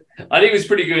 I think he was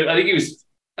pretty good. I think he was.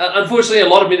 Unfortunately, a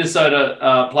lot of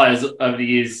Minnesota players over the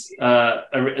years,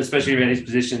 especially around his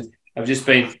positions, have just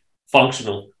been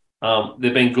functional.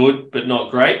 They've been good, but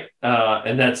not great,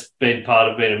 and that's been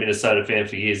part of being a Minnesota fan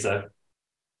for years, though.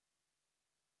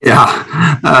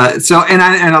 Yeah. So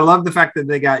I love the fact that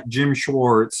they got Jim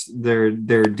Schwartz, their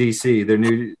DC, their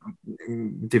new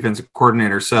defensive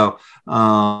coordinator. So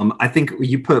I think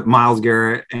you put Myles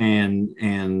Garrett and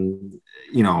him.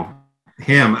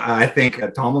 I think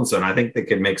Tomlinson. I think they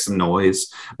could make some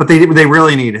noise, but they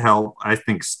really need help. I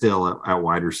think still at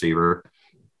wide receiver.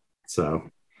 So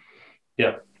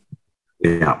yeah.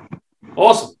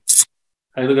 Awesome.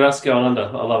 Hey, look at us going under.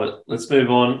 I love it. Let's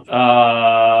move on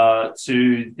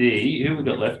to who we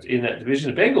got left in that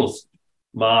division? The Bengals.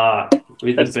 Mark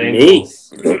with the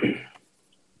Bengals.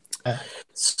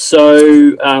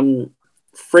 So,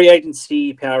 free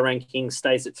agency power ranking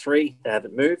stays at 3. They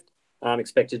haven't moved.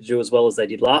 Expected to do as well as they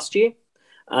did last year.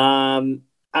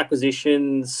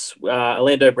 Acquisitions,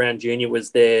 Orlando Brown Jr.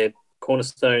 was their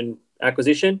cornerstone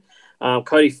acquisition.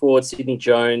 Cody Ford, Sidney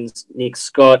Jones, Nick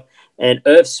Scott, and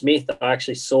Irv Smith, I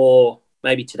actually saw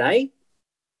maybe today,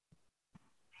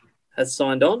 has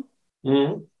signed on.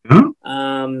 Irv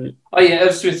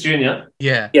Smith Jr.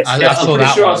 Yeah. Yes, I'm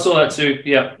pretty sure I saw that too.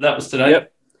 Yeah, that was today.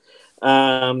 Yep.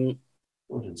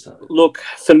 Look,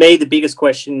 for me, the biggest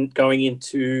question going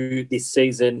into this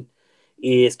season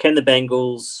is, can the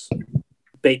Bengals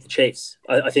beat the Chiefs?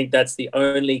 I think that's the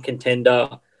only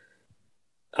contender,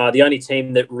 the only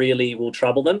team that really will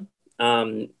trouble them.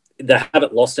 They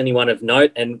haven't lost anyone of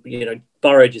note, and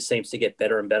Burrow just seems to get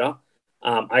better and better.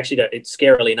 Actually, it's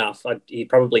scarily enough. He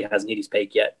probably hasn't hit his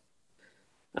peak yet.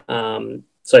 So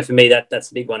for me, that's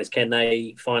the big one: is can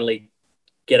they finally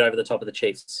get over the top of the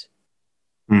Chiefs?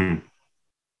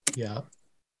 Yeah.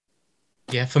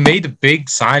 For me, the big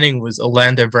signing was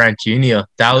Orlando Brown Jr.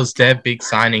 That was their big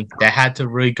signing. They had to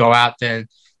really go out there and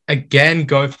again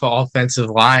go for offensive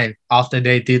line after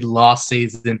they did last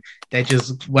season. They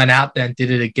just went out there and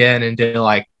did it again, and they're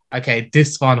like, okay,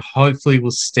 this one hopefully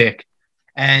will stick.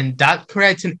 And that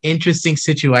creates an interesting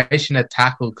situation at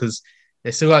tackle because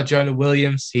they still got Jonah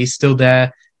Williams. He's still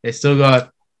there. They still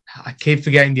got, I keep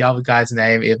forgetting the other guy's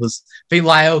name. I think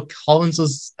Lyle Collins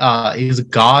was, he was a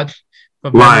guard.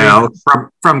 Lyle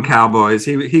from Cowboys.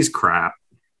 He's crap.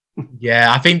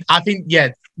 Yeah, I think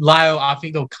Lyle, I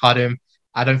think they'll cut him.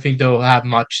 I don't think they'll have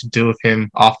much to do with him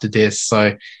after this.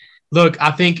 So, look,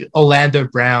 I think Orlando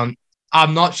Brown,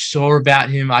 I'm not sure about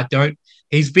him.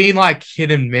 He's been like hit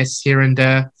and miss here and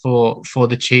there for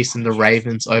the Chiefs and the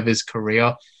Ravens over his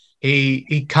career.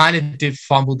 He kind of did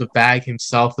fumble the bag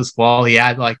himself as well. He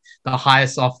had like the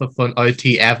highest offer for an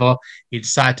OT ever. He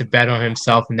decided to bet on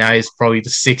himself, and now he's probably the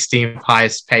 16th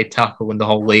highest paid tackle in the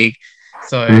whole league.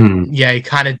 So, yeah, he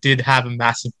kind of did have a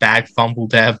massive bag fumble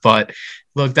there. But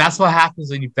look, that's what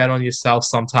happens when you bet on yourself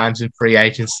sometimes in free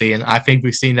agency. And I think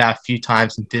we've seen that a few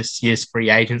times in this year's free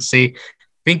agency. I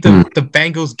think the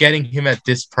Bengals getting him at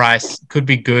this price could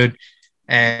be good.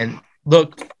 And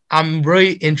look, I'm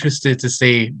really interested to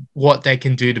see what they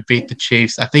can do to beat the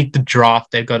Chiefs. I think the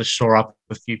draft, they've got to shore up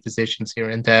a few positions here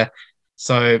and there.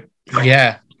 So,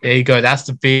 yeah, there you go. That's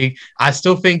the big... I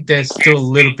still think there's still a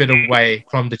little bit away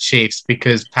from the Chiefs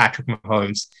because Patrick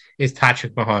Mahomes is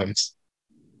Patrick Mahomes.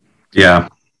 Yeah.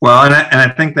 Well, and I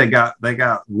think they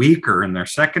got weaker in their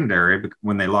secondary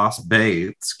when they lost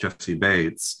Jesse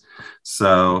Bates.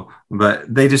 So,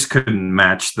 but they just couldn't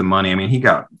match the money. I mean, he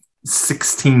got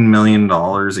 $16 million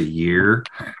a year,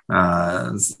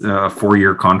 a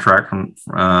 4-year contract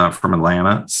from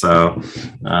Atlanta. So,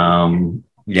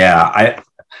 yeah,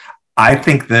 I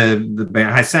think the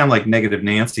I sound like negative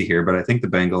Nancy here, but I think the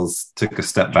Bengals took a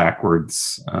step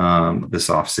backwards this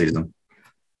offseason.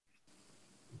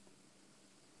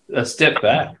 A step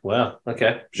back. Wow.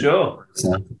 Okay. Sure.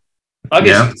 I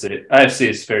guess you could see it. AFC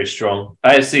is very strong.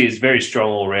 AFC is very strong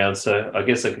all around. So I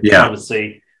guess I could kind of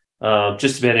see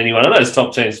just about anyone of those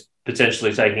top teams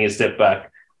potentially taking a step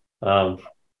back.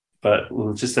 But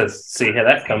we'll just have to see how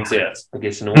that comes out, I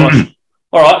guess, in a while.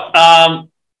 All right.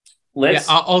 Let's.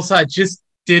 Yeah, also, I just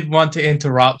did want to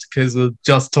interrupt because we'll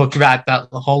just talk about that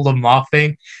whole Lamar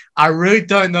thing. I really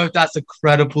don't know if that's a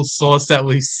credible source that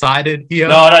we cited here.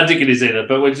 No, I don't think it is either,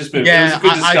 but we'll just move. Yeah, it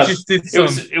was a good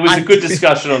discussion. It was a good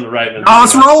discussion on the Ravens. Oh,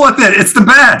 let's roll with it. It's the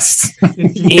best.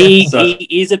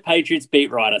 He is a Patriots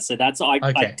beat writer, so that's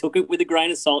I took it with a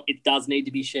grain of salt. It does need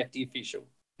to be Shefty official.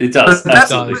 It does.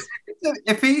 Absolutely.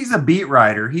 If he's a beat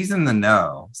writer, he's in the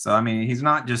know. So, I mean, he's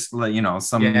not just,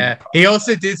 some... Yeah, he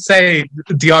also did say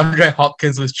DeAndre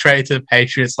Hopkins was traded to the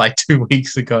Patriots like 2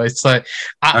 weeks ago. So,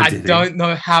 I don't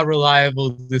know how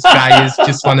reliable this guy is.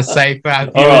 Just want to say for our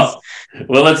viewers. All right.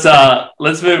 Well,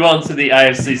 let's move on to the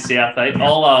AFC South 8.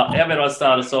 How about I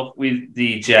start us off with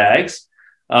the Jags?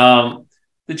 The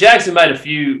Jags have made a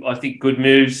few, I think, good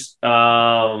moves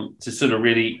to sort of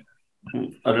really...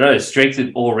 I don't know,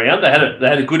 strengthened all around. They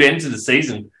had a good end to the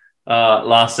season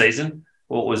last season.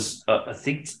 What was I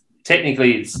think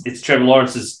technically it's Trevor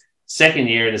Lawrence's second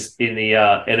year in the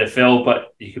NFL,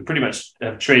 but you could pretty much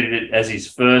have treated it as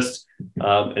his first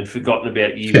and forgotten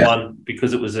about year one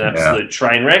because it was an absolute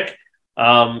train wreck.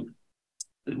 One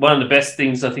of the best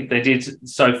things I think they did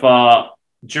so far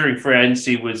during free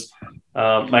agency was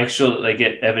make sure that they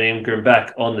get Evan Ingram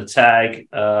back on the tag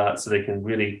so they can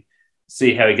really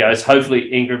see how he goes.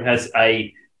 Hopefully Ingram has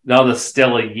another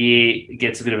stellar year,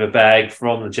 gets a bit of a bag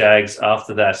from the Jags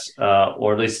after that,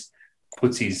 or at least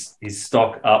puts his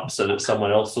stock up so that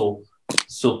someone else will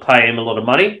still pay him a lot of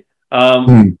money.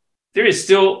 There is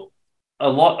still a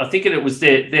lot. I think it was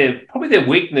their probably their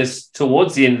weakness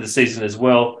towards the end of the season as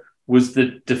well was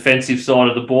the defensive side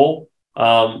of the ball.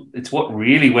 It's what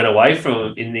really went away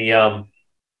from them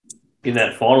in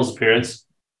that finals appearance.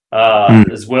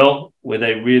 As well, where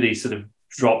they really sort of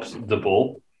dropped the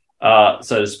ball,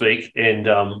 so to speak, and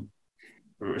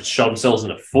shot themselves in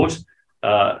the foot.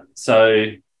 So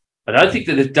I don't think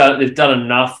that they've done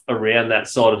enough around that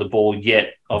side of the ball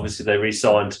yet. Obviously, they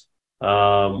re-signed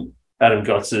Adam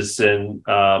Gotsis and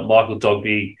Michael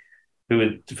Dogby, who were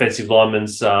defensive linemen.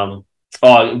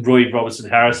 Roy Robertson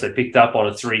Harris, they picked up on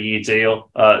a 3-year deal,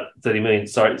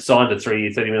 signed a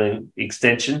 3-year, $30 million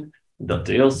extension, not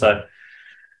deal. So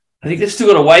I think they've still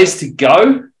got a ways to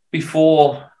go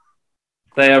before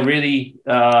they are really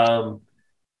right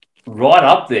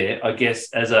up there, I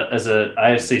guess, as a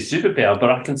AFC superpower.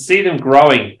 But I can see them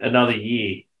growing another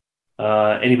year.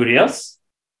 Anybody else?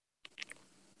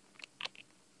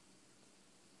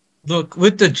 Look,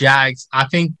 with the Jags, I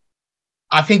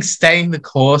think staying the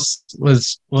course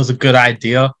was a good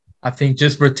idea. I think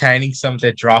just retaining some of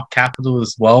their draft capital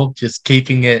as well, just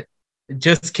keeping it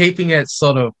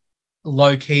sort of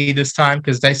low key this time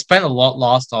because they spent a lot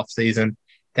last off season.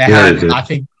 I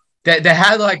think they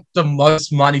had like the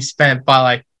most money spent by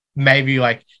like maybe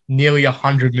like nearly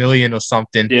 100 million or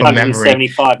something. Yeah,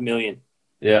 175 million.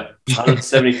 Yeah,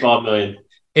 175 million.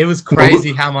 It was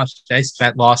crazy how much they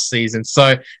spent last season.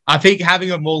 So I think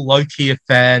having a more low-key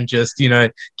affair and just,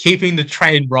 keeping the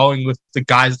train rolling with the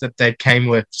guys that they came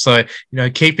with. So,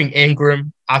 keeping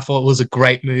Ingram, I thought was a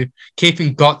great move.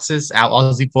 Keeping Gotsis, our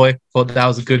Aussie boy, thought that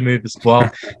was a good move as well.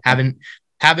 Having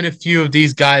a few of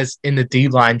these guys in the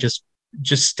D-line just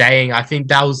staying, I think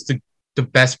that was the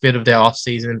best bit of their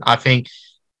offseason. I think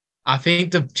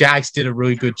the Jags did a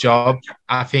really good job.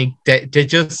 I think they're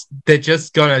just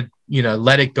going to,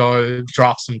 let it go,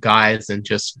 drop some guys, and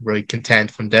just really contend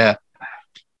from there.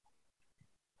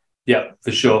 Yeah,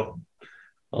 for sure.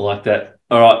 I like that.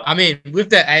 All right. I mean, with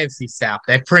the AFC South,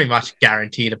 they're pretty much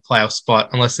guaranteed a playoff spot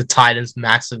unless the Titans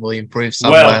massively improve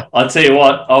somewhere. Well, I'll tell you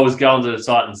what, I was going to the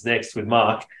Titans next with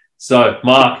Mark. So,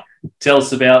 Mark, tell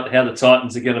us about how the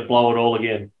Titans are going to blow it all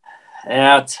again.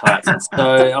 Our Titans.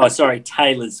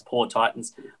 Taylor's poor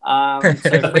Titans. So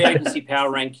free agency power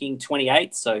ranking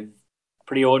 28, so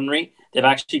pretty ordinary. They've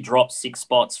actually dropped 6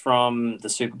 spots from the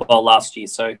Super Bowl last year,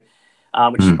 so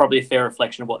which is probably a fair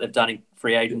reflection of what they've done in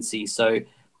free agency. So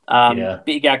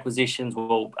big acquisitions,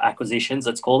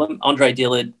 let's call them. Andre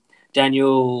Dillard,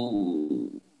 Daniel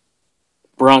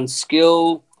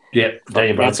Brunskill. Yeah,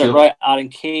 Daniel Brunskill. Right. Arden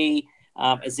Key,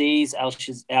 Aziz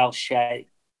Al-Shaya.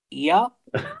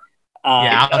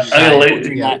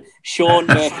 Sean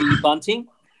Murphy-Bunting.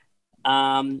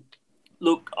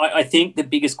 Look, I think the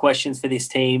biggest questions for this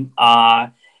team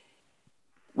are,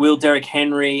 will Derrick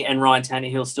Henry and Ryan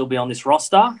Tannehill still be on this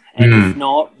roster? And if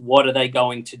not, what are they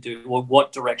going to do? Or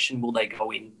what direction will they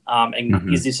go in?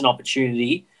 Is this an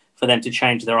opportunity for them to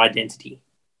change their identity?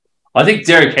 I think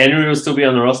Derrick Henry will still be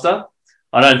on the roster.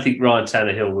 I don't think Ryan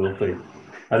Tannehill will be.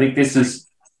 I think this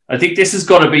has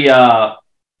got to be a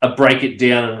break it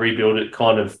down and rebuild it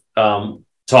kind of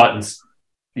Titans.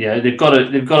 Yeah, they've got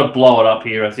to blow it up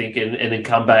here, I think, and then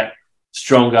come back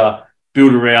stronger,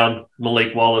 build around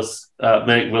Malik Willis,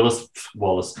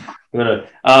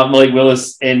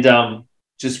 and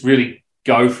just really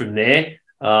go from there.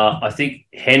 I think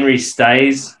Henry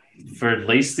stays for at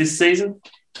least this season.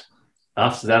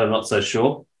 After that, I'm not so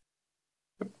sure,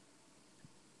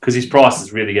 because his price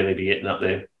is really going to be getting up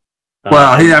there.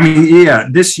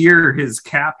 This year his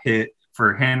cap hit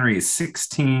for Henry is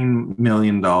 $16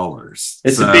 million.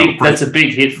 That's a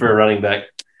big hit for a running back.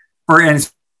 And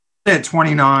at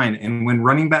 29, and when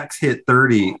running backs hit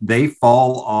 30, they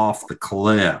fall off the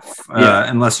cliff.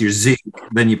 Unless you're Zeke,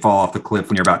 then you fall off the cliff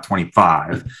when you're about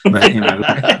 25. But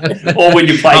or when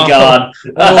you play guard,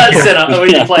 center. Or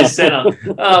when you play center.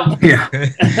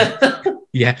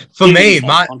 Yeah, for me,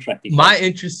 my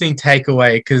interesting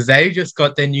takeaway, because they just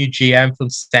got their new GM from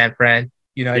San Fran.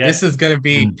 This is going to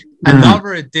be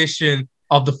another edition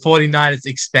of the 49ers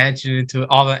expansion into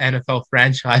other NFL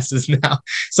franchises now.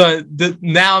 So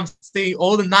now I'm seeing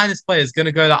all the Niners players going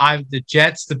to go to either the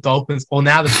Jets, the Dolphins, or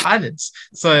now the Titans.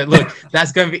 So look,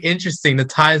 that's going to be interesting. The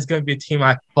Titans going to be a team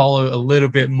I follow a little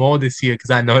bit more this year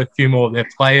because I know a few more of their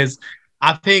players.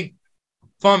 I think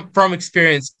from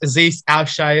experience, Aziz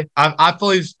Al-Shaya,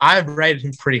 I've rated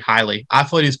him pretty highly. I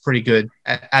thought he was pretty good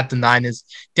at the Niners.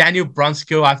 Daniel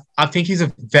Brunskill, I think he's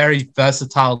a very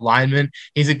versatile lineman.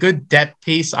 He's a good depth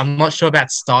piece. I'm not sure about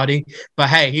starting, but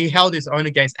hey, he held his own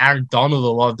against Aaron Donald a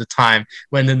lot of the time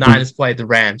when the Niners played the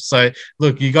Rams. So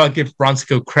look, you got to give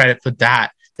Brunskill credit for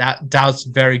that. That was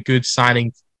very good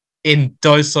signing in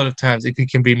those sort of terms if he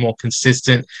can be more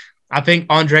consistent. I think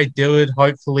Andre Dillard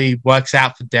hopefully works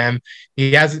out for them.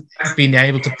 He hasn't been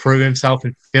able to prove himself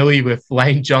in Philly with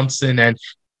Lane Johnson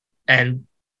and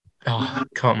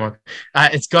come on.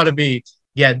 It's got to be,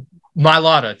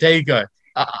 Mailata. There you go.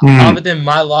 Other than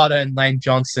Mailata and Lane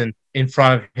Johnson in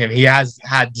front of him, he has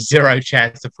had zero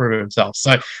chance to prove himself.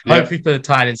 So hopefully for the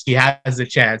Titans, he has a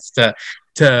chance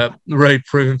to really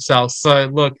prove himself. So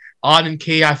look, Arden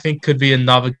Key, I think, could be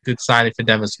another good signing for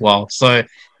them as well. So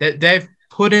they've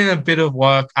put in a bit of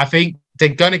work. I think they're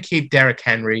going to keep Derrick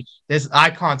Henry. I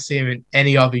can't see him in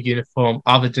any other uniform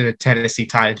other than a Tennessee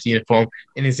Titans uniform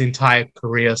in his entire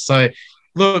career. So,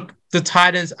 look, the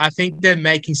Titans, I think they're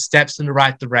making steps in the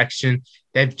right direction.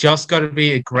 They've just got to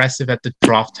be aggressive at the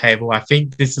draft table. I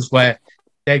think this is where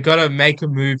they've got to make a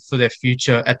move for their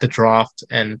future at the draft,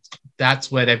 and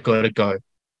that's where they've got to go.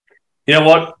 You know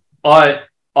what? I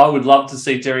would love to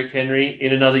see Derrick Henry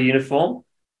in another uniform.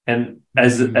 And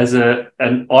as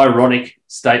an ironic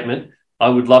statement, I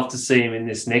would love to see him in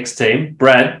this next team.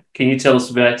 Brad, can you tell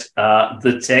us about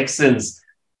the Texans?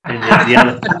 And the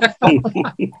other...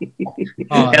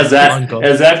 How's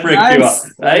that for a cue-up?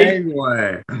 Hey?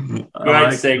 Great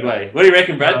segue. What do you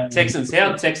reckon, Brad? Texans? How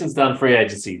have Texans done free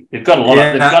agency? They've got a lot.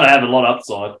 They've got to have a lot of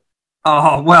upside.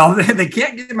 Oh, well, they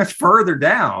can't get much further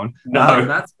down. No,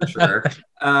 that's for sure.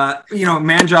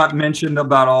 Manjot mentioned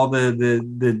about all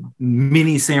the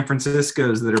mini San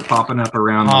Franciscos that are popping up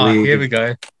around the league. Here we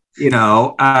go.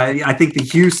 I think the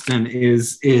Houston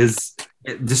is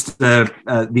just the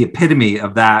epitome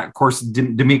of that. Of course,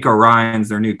 D'Amico Ryans,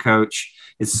 their new coach,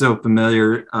 is so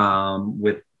familiar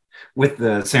with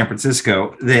the San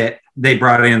Francisco that they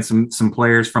brought in some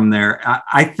players from there.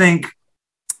 I think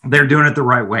they're doing it the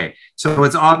right way. So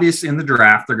it's obvious in the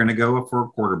draft they're going to go for a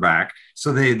quarterback.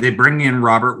 So they bring in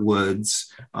Robert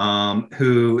Woods,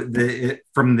 who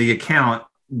from the account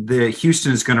the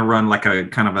Houston is going to run like a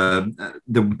kind of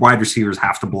the wide receivers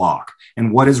have to block.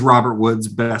 And what is Robert Woods'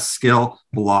 best skill?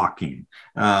 Blocking.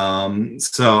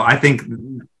 So I think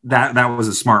that was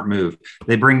a smart move.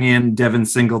 They bring in Devin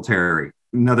Singletary.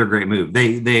 Another great move.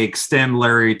 They extend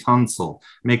Larry Tunsil,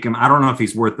 make him. I don't know if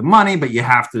he's worth the money, but you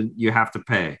have to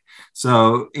pay.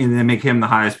 So and they make him the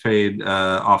highest paid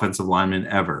offensive lineman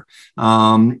ever.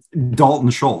 Dalton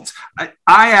Schultz. I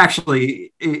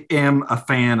actually am a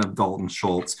fan of Dalton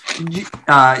Schultz.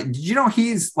 Did you know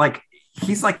he's like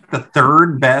the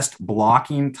third best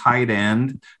blocking tight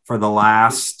end for the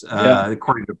last,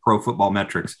 according to Pro Football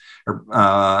Metrics.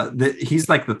 He's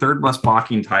like the third best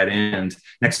blocking tight end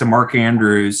next to Mark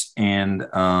Andrews and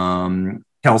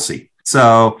Kelsey.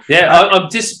 So I'm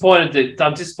disappointed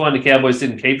the Cowboys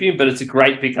didn't keep him, but it's a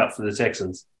great pickup for the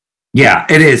Texans. Yeah,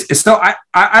 it is. So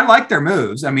I like their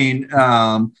moves. I mean,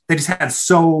 they just had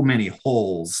so many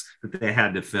holes that they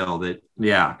had to fill that.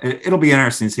 Yeah, it'll be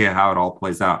interesting to see how it all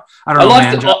plays out. I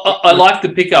like the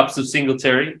pickups of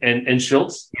Singletary and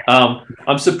Schultz.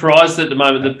 I'm surprised at the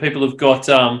moment that people have got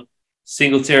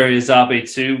Singletary as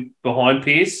RB2 behind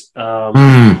Pierce.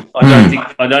 I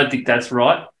don't think that's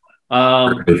right.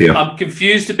 I'm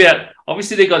confused about.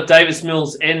 Obviously, they've got Davis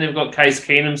Mills and they've got Case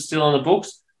Keenum still on the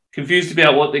books. Confused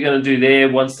about what they're going to do there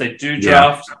once they do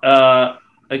draft a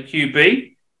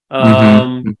QB,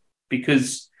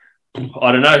 because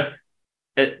I don't know.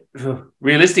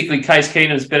 Realistically, Case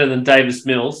Keenum is better than Davis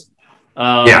Mills.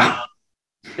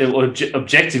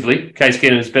 Objectively, Case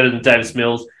Keenum is better than Davis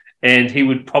Mills, and he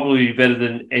would probably be better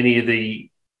than any of the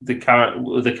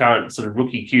current sort of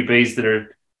rookie QBs that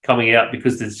are coming out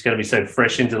because it's going to be so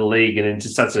fresh into the league and into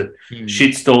such a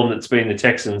shitstorm that's been the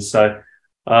Texans. So.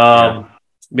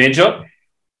 Manjot?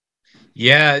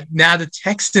 Yeah, now the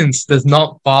Texans they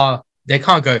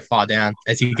can't go far down,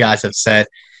 as you guys have said.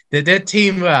 Their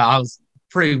team, I was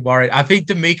pretty worried. I think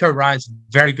D'Amico Ryan's a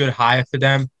very good hire for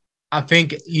them. I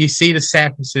think you see the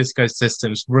San Francisco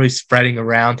systems really spreading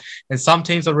around, and some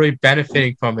teams are really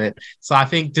benefiting from it. So I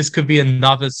think this could be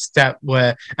another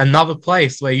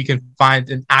place where you can find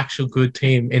an actual good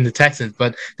team in the Texans,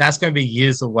 but that's going to be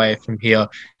years away from here.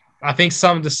 I think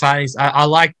some of the signings, I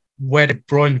like where they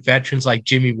brought in veterans like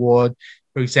Jimmy Ward,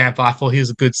 for example. I thought he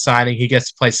was a good signing. He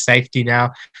gets to play safety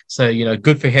now. So,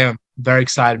 good for him. Very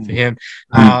excited for him.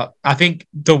 I think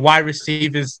the wide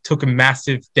receivers took a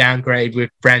massive downgrade with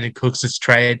Brandon Cooks'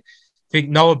 trade. I think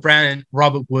Noah Brown and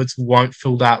Robert Woods won't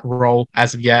fill that role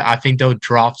as of yet. I think they'll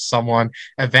draft someone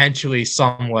eventually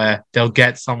somewhere. They'll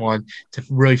get someone to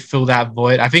really fill that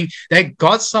void. I think they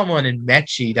got someone in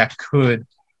Mechie that could,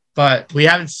 but we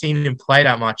haven't seen him play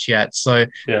that much yet. So,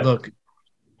 Look,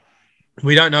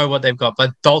 we don't know what they've got.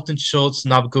 But Dalton Schultz,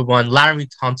 another good one. Larry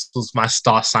Tunsil's my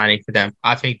star signing for them.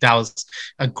 I think that was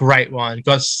a great one.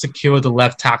 Got to secure the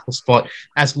left tackle spot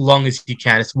as long as you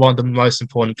can. It's one of the most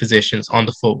important positions on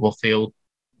the football field.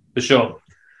 For sure.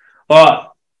 All right,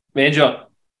 Manjot,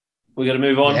 we're going to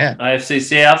move on. Yeah. AFC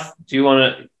South. Do you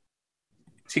want to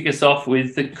kick us off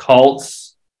with the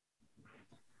Colts?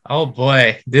 Oh,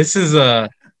 boy. This is a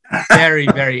very,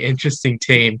 very interesting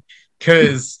team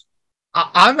because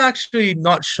I'm actually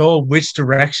not sure which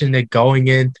direction they're going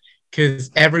in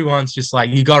because everyone's just like,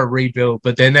 you got to rebuild,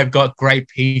 but then they've got great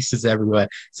pieces everywhere.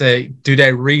 So do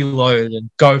they reload and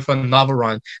go for another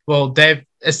run? Well, they've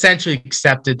essentially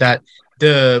accepted that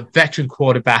the veteran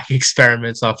quarterback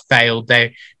experiments are failed.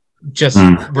 They just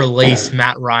released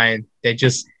Matt Ryan. They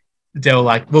were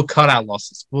like, we'll cut our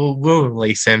losses. We'll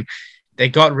release him. They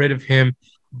got rid of him.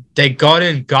 They got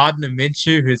in Gardner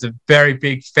Minshew, who's a very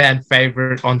big fan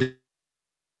favorite on the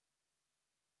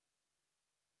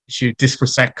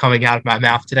disrespect coming out of my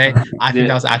mouth today. I think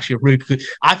that was actually a really good.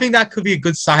 I think that could be a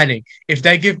good signing. If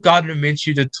they give Gardner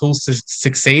Minshew the tools to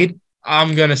succeed,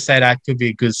 I'm going to say that could be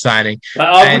a good signing.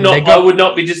 I would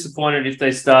not be disappointed if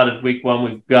they started week one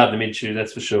with Gardner Minshew,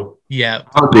 that's for sure. Yeah,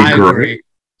 I agree.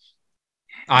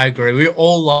 I agree. We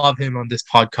all love him on this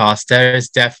podcast. There is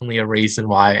definitely a reason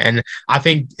why. And I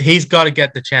think he's got to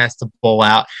get the chance to ball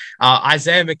out.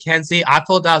 Isaiah McKenzie, I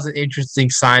thought that was an interesting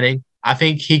signing. I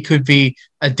think he could be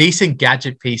a decent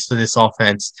gadget piece for this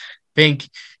offense. I think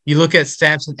you look at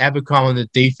Samson Ebukam on the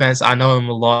defense. I know him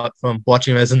a lot from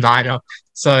watching him as a Niner.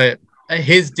 So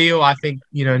his deal, I think,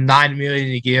 $9 million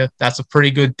a year, that's a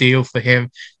pretty good deal for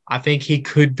him. I think he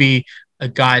could be a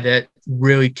guy that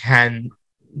really can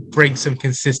bring some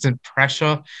consistent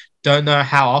pressure. Don't know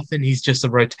how often. He's just a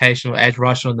rotational edge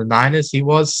rusher on the Niners. He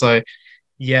was. So,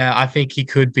 yeah, I think he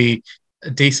could be a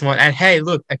decent one. And hey,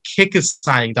 look, a kicker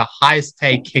signing, the highest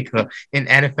paid kicker in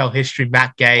NFL history,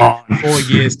 Matt Gay, 4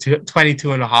 years to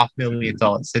 $22.5 million.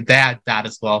 So they had that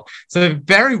as well. So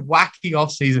very wacky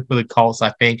offseason for the Colts,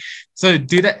 I think. So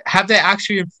have they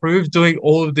actually improved doing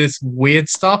all of this weird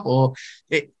stuff, or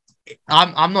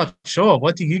I'm not sure.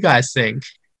 What do you guys think?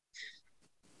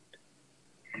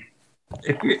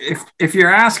 If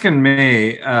you're asking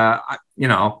me,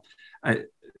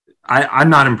 I'm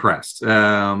not impressed.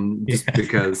 Just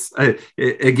because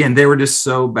again, they were just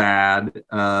so bad.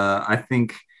 I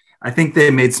think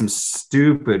they made some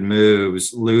stupid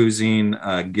moves, losing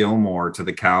Gilmore to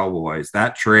the Cowboys.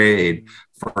 That trade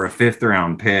for a 5th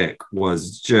round pick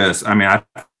was just. I mean,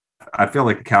 I feel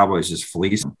like the Cowboys just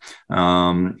fleeced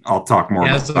them. I'll talk more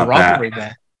about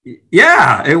that.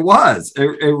 Yeah, it was.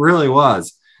 It really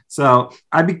was. So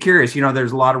I'd be curious.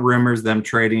 There's a lot of rumors them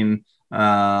trading.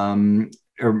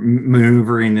 Or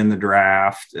maneuvering in the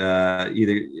draft,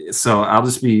 either. So I'll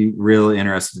just be really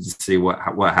interested to see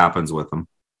what happens with them.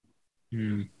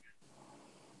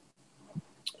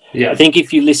 Yeah, I think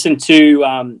if you listen to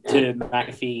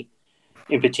McAfee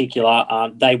in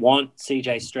particular, they want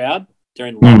CJ Stroud. They're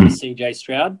in love with CJ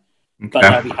Stroud, but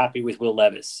they'll be happy with Will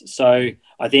Levis. So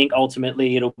I think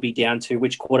ultimately it'll be down to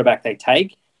which quarterback they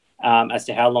take as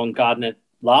to how long Gardner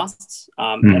lasts.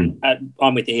 And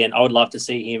I'm with Ian. I would love to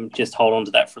see him just hold on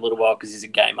to that for a little while because he's a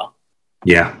gamer.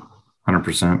 Yeah,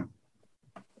 100%.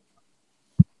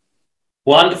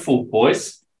 Wonderful,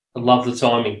 boys. I love the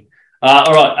timing.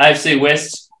 All right, AFC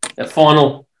West, the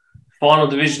final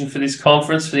division for this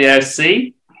conference for the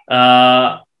AFC.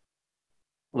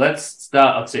 Let's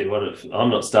start. I'll tell you what, I'm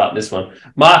not starting this one.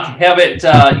 Mark, how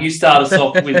about you start us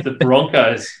off with the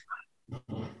Broncos?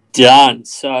 Done.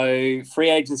 So free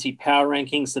agency power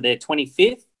rankings, so they're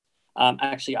 25th,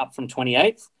 actually up from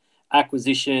 28th.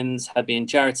 Acquisitions have been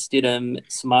Jarrett Stidham,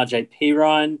 Samaje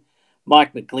Perine,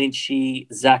 Mike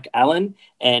McGlinchey, Zach Allen,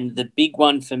 and the big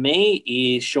one for me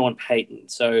is Sean Payton.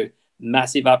 So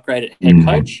massive upgrade at head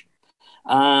coach.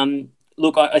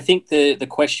 Look, I think the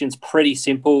question's pretty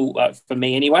simple for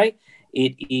me anyway.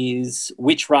 It is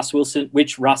which Russ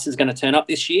is going to turn up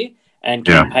this year, and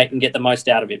can Payton get the most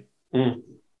out of him?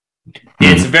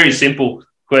 Yeah, it's a very simple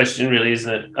question, really,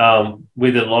 isn't it?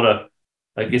 With a lot of,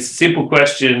 I guess, simple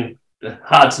question,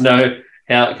 hard to know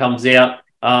how it comes out.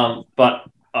 But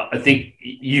I think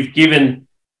you've given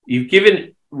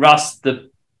Russ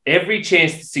every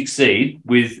chance to succeed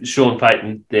with Sean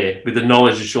Payton there, with the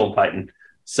knowledge of Sean Payton.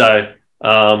 So,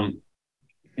 I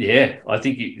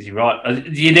think you're right.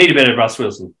 You need a better Russ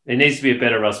Wilson. It needs to be a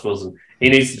better Russ Wilson. He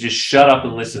needs to just shut up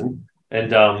and listen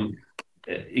and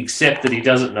accept that he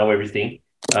doesn't know everything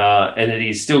and that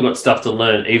he's still got stuff to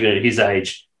learn even at his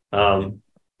age. And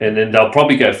then they'll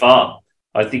probably go far.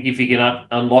 I think if he can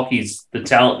unlock the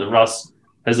talent that Russ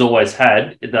has always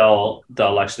had, they'll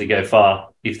actually go far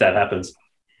if that happens.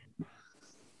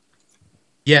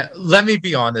 Yeah, let me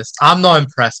be honest. I'm not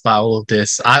impressed by all of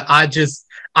this. I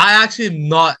actually am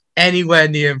not anywhere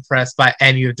near impressed by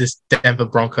any of this Denver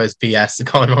Broncos BS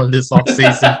going on this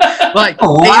offseason.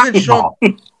 Even Sean...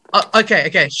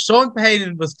 Okay. Sean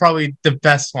Payton was probably the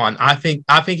best one. I think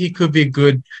he could be a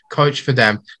good coach for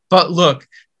them. But look,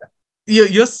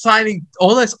 you're signing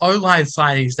all those O-line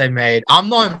signings they made. I'm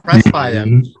not impressed by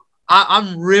them.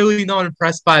 I'm really not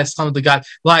impressed by some of the guys.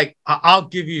 Like, I'll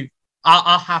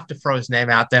have to throw his name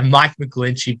out there. Mike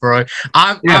McGlinchey, bro.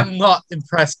 I'm not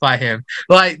impressed by him.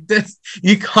 Like this,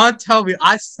 you can't tell me.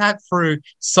 I sat through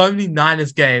so many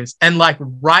Niners games, and like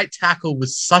right tackle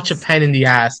was such a pain in the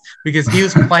ass because he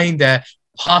was playing there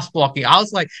pass blocking. I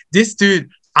was like, this dude,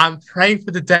 I'm praying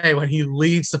for the day when he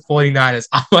leaves the 49ers.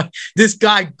 I'm like, this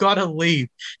guy gotta leave.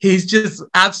 He's just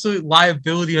absolute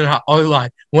liability on our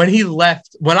O-line. When he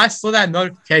left, when I saw that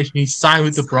notification, he signed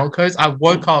with the Broncos, I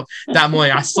woke up that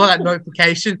morning. I saw that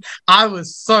notification. I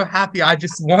was so happy. I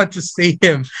just wanted to see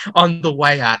him on the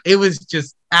way out. It was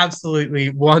just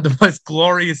absolutely one of the most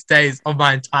glorious days of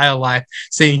my entire life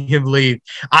seeing him leave.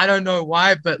 I don't know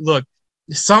why, but look,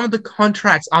 some of the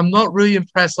contracts, I'm not really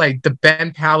impressed. Like the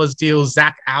Ben Powers deal,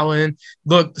 Zach Allen.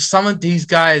 Look, some of these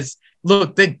guys,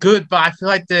 look, they're good, but I feel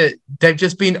like they've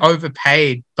just been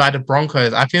overpaid by the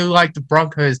Broncos. I feel like the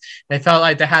Broncos, they felt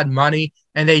like they had money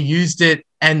and they used it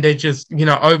and they just,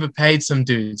 overpaid some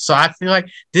dudes. So I feel like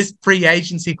this free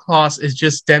agency class is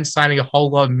just them signing a whole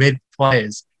lot of mid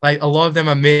players. Like a lot of them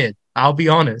are mid. I'll be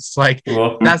honest. Like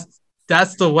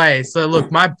that's the way. So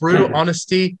look, my brutal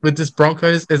honesty with this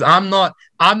Broncos is I'm not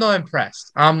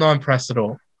impressed. I'm not impressed at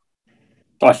all.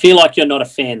 I feel like you're not a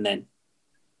fan then.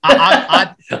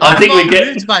 I think we're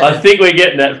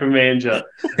getting that from Manja.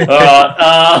 All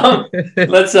right,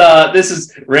 this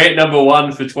is rant number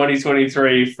 1 for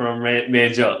 2023 from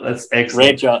Manja. That's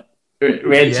excellent.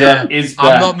 Red is back.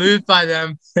 I'm not moved by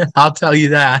them. I'll tell you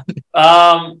that.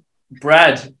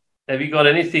 Brad, have you got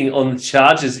anything on the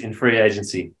Chargers in free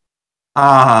agency?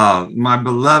 My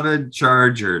beloved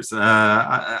Chargers.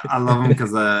 I love them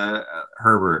because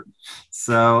Herbert.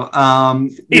 So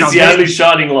he's the only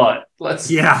shining light.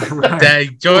 Right.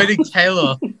 Joining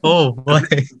Taylor. Oh boy.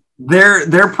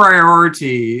 Their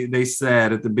priority, they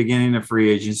said at the beginning of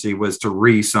free agency, was to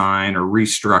re-sign or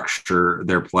restructure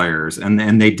their players,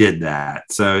 and they did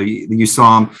that. So you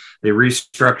saw them; they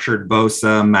restructured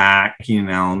Bosa, Mack, Keenan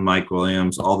Allen, Mike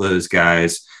Williams, all those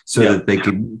guys, so that they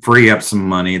could free up some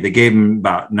money. They gave them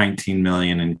about $19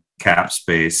 million in cap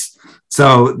space.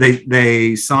 So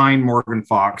they signed Morgan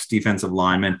Fox, defensive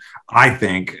lineman. I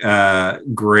think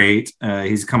great.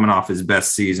 He's coming off his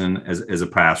best season as a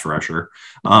pass rusher.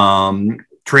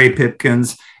 Trey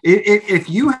Pipkins. If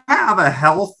you have a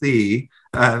healthy,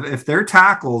 if their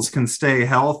tackles can stay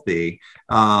healthy,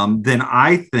 then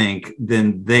I think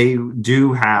they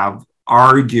do have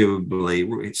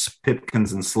arguably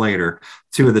Pipkins and Slater,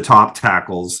 2 of the top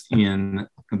tackles in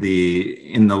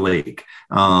the league,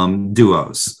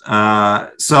 duos.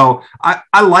 So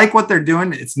I like what they're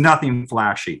doing. It's nothing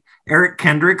flashy. Eric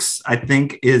Kendricks, I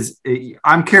think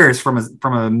I'm curious from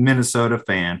a Minnesota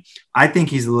fan. I think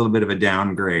he's a little bit of a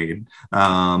downgrade,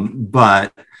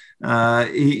 but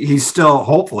he's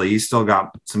still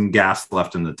got some gas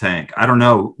left in the tank. I don't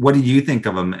know. What do you think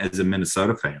of him as a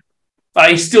Minnesota fan?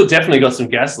 He's still definitely got some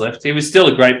gas left. He was still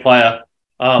a great player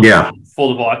for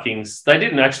the Vikings. They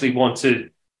didn't actually want to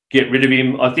get rid of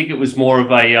him. I think it was more of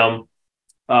a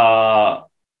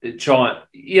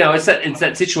it's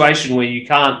that situation where you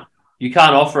can't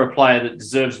offer a player that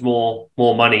deserves more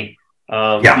money.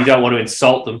 You don't want to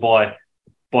insult them by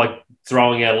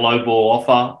throwing out a low ball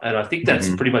offer, and I think that's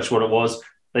pretty much what it was.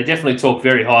 They definitely talked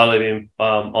very highly of him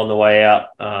on the way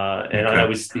out, and I know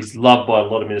he's loved by a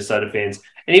lot of Minnesota fans.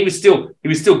 And he was still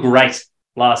great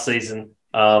last season.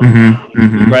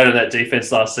 Great on that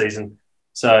defense last season.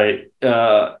 So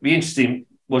be interesting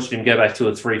watching him go back to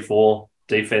a 3-4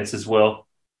 defense as well.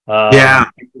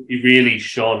 He really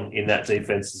shone in that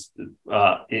defense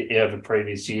over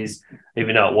previous years,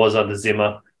 even though it was under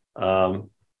Zimmer. But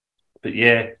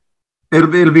yeah. It'll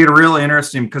be real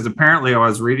interesting because apparently I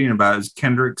was reading about is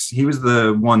Kendricks. He was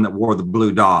the one that wore the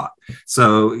blue dot.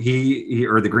 So he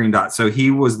or the green dot. So he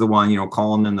was the one,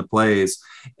 calling in the plays.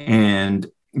 And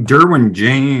Derwin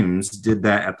James did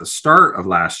that at the start of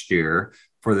last year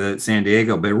for the San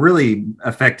Diego, but it really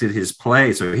affected his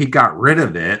play. So he got rid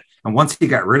of it. And once he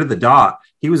got rid of the dot,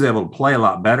 he was able to play a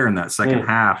lot better in that second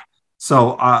half.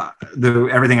 So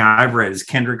everything I've read is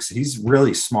Kendricks. He's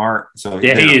really smart. So he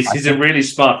is. He's a really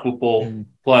smart football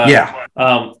player.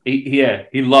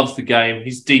 He loves the game.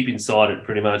 He's deep inside it,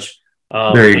 pretty much.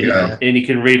 There you go. And he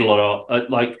can read a lot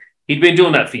of he'd been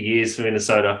doing that for years for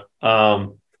Minnesota.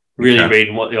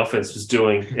 Reading what the offense was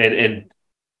doing and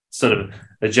sort of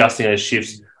adjusting those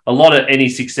shifts. A lot of any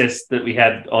success that we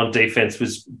had on defense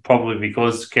was probably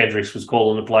because Kendricks was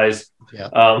calling the plays.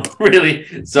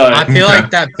 Really. So I feel like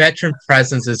that veteran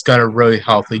presence is going to really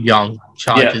help the young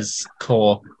Chargers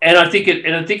core. And I think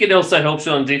it also helps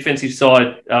on the defensive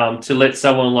side to let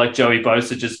someone like Joey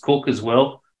Bosa just cook as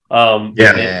well.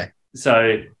 I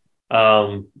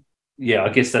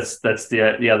guess that's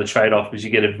the other trade-off is you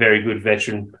get a very good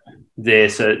veteran there,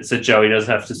 so Joey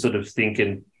doesn't have to sort of think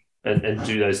and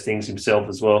do those things himself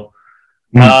as well.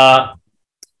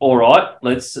 All right,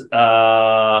 let's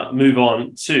move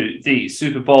on to the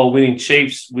Super Bowl winning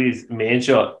Chiefs with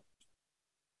Manshot.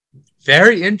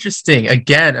 Very interesting.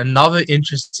 Again, another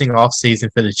interesting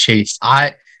offseason for the Chiefs.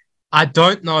 I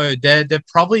don't know. They're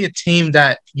probably a team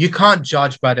that you can't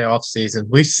judge by their offseason.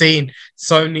 We've seen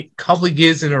couple of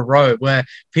years in a row where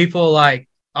people are like,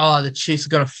 oh, the Chiefs are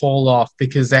going to fall off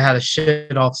because they had a shit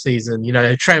offseason.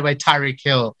 They traded away Tyreek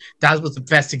Hill. That was the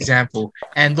best example.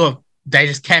 And look, they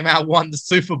just came out and won the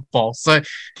Super Bowl. So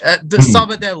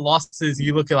some of their losses,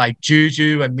 you look at like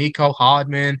Juju and Mecole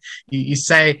Hardman, you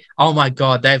say, oh my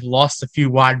God, they've lost a few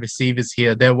wide receivers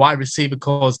here. Their wide receiver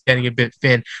core is getting a bit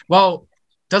thin. Well,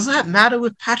 doesn't that matter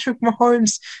with Patrick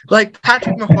Mahomes? Like,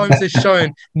 Patrick Mahomes has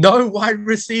shown no wide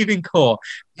receiving core.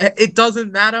 It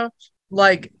doesn't matter.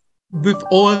 Like, with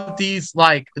all of these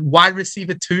like wide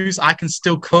receiver twos, I can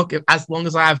still cook as long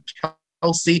as I have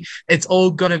Kelsey. It's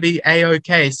all going to be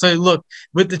A-okay. So look,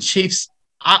 with the Chiefs,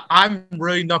 I'm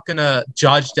really not gonna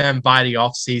judge them by the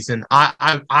off season.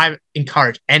 I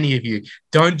encourage any of you,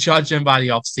 don't judge them by the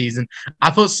off season.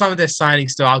 I thought some of their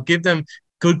signings though, I'll give them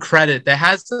good credit. They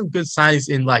had some good signings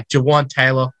in like Jawan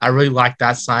Taylor. I really liked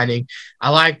that signing. I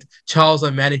liked Charles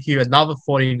O'Menahue, another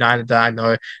 49er that I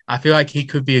know. I feel like he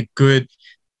could be a good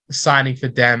signing for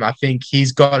them. I think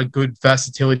he's got a good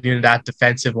versatility in that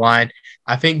defensive line.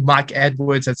 I think Mike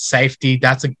Edwards at safety,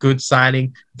 that's a good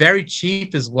signing. Very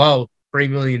cheap as well, $3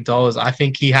 million. I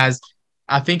think he has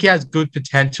good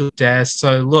potential there.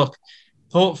 So look,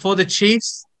 for the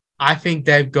Chiefs, I think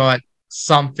they've got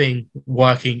something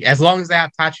working. As long as they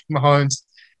have Patrick Mahomes,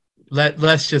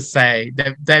 let's just say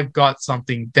they've got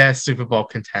something. They're Super Bowl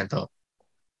contender.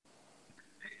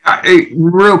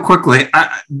 Real quickly,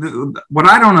 what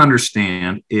I don't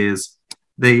understand is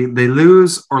they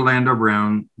lose Orlando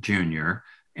Brown Jr.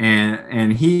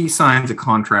 and he signs a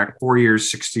contract 4 years,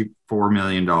 $64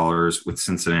 million with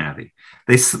Cincinnati.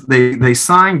 They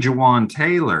sign Jawan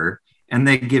Taylor and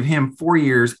they give him 4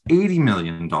 years, $80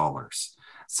 million.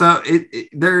 So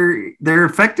they're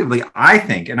effectively, I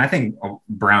think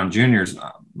Brown Jr.'s,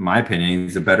 my opinion,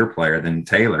 he's a better player than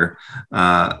Taylor.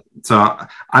 So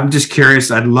I'm just curious.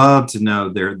 I'd love to know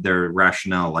their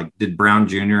rationale. Like, did Brown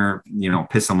Jr.,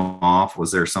 piss them off?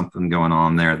 Was there something going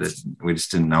on there that we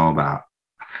just didn't know about?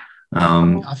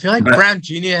 I feel like Brown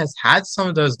Jr. has had some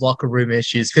of those locker room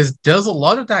issues because there's a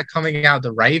lot of that coming out of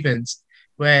the Ravens.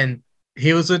 When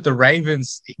he was with the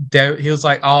Ravens, he was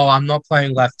like, "Oh, I'm not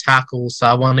playing left tackle, so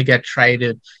I want to get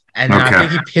traded." And I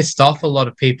think he pissed off a lot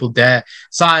of people there.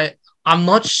 So I'm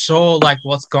not sure like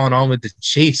what's going on with the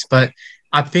Chiefs, but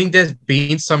I think there's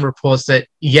been some reports that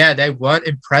they weren't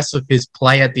impressed with his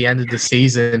play at the end of the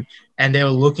season, and they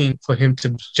were looking for him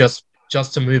to just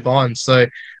to move on. So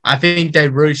I think they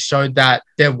really showed that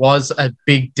there was a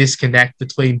big disconnect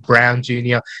between Brown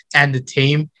Jr. and the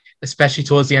team, especially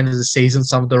towards the end of the season,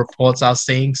 some of the reports I was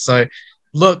seeing. So,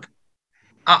 look,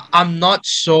 I'm not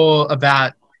sure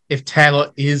about if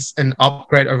Taylor is an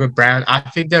upgrade over Brown. I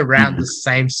think they're around the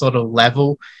same sort of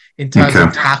level in terms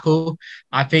of tackle.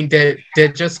 I think they're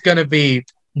just going to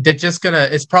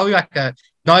it's probably like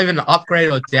not even an upgrade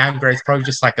or downgrade. It's probably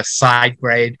just like a side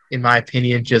grade, in my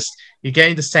opinion. Just you're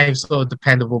getting the same sort of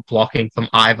dependable blocking from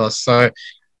either. So,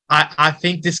 I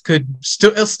think this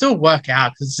it'll still work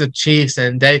out because it's the Chiefs,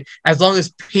 and as long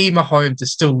as P. Mahomes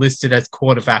is still listed as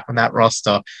quarterback on that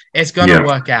roster, it's gonna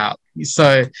work out.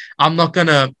 So I'm not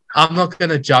gonna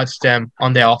judge them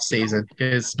on their off season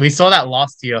because we saw that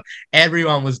last year.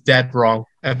 Everyone was dead wrong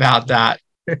about that.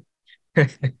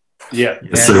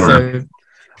 So,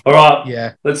 all right.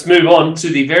 Yeah. Let's move on to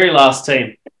the very last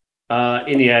team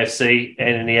in the AFC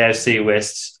and in the AFC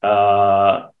West.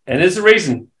 And there's a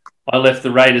reason I left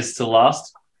the Raiders to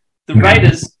last. The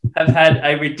Raiders have had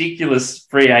a ridiculous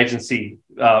free agency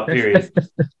period.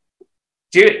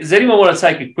 Does anyone want to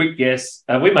take a quick guess?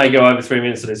 We may go over 3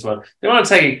 minutes of this one. Do you want to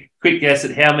take a quick guess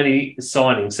at how many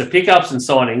signings, so pickups and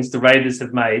signings, the Raiders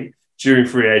have made during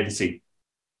free agency?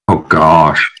 Oh,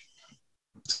 gosh.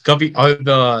 It's got to be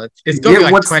over. It's got to be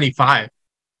like 25.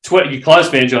 You're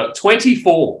close, man, John.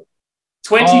 24.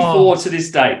 24 to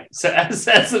this date. So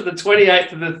as of the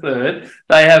 28th of the 3rd,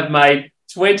 they have made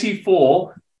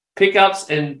 24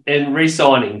 pickups and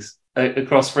re-signings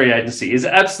across free agency. It's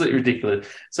absolutely ridiculous.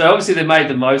 So obviously they made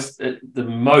the most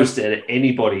out of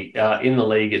anybody in the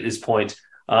league at this point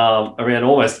around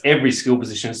almost every skill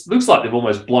position. It looks like they've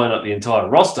almost blown up the entire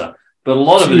roster, but a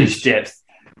lot of it is depth.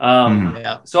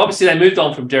 So obviously they moved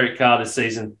on from Derek Carr this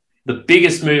season. The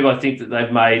biggest move I think that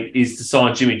they've made is to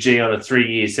sign Jimmy G on a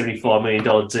 3-year, $75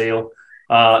 million deal.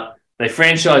 They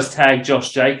franchise tagged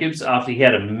Josh Jacobs after he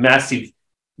had a massive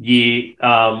year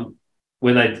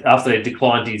after they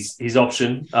declined his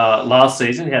option last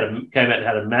season. He came out and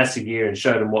had a massive year and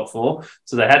showed him what for.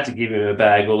 So they had to give him a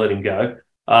bag or let him go.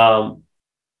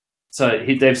 So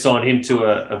they've signed him to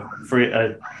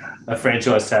a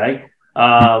franchise tag.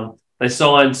 They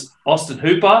signed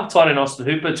tight end Austin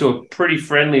Hooper, to a pretty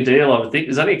friendly deal, I would think.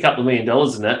 There's only a couple of $1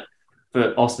 million in that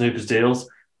for Austin Hooper's deals.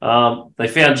 They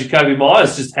found Jacoby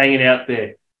Myers just hanging out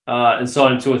there and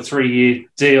signed him to a 3-year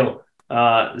deal.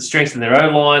 Strengthened their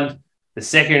O-line, the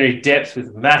secondary depth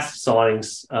with massive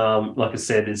signings. Like I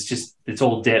said, it's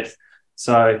all depth.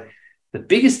 So the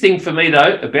biggest thing for me,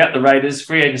 though, about the Raiders,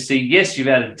 free agency, yes, you've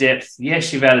added depth.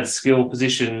 Yes, you've added skill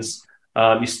positions.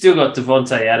 You've still got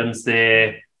Devontae Adams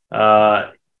there.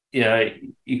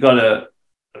 You got a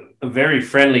very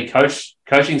friendly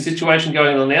coaching situation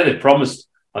going on there. They've promised,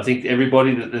 I think,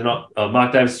 everybody that they're not.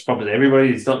 Mark Davis has promised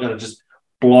everybody he's not going to just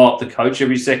blow up the coach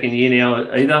every second year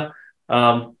now either.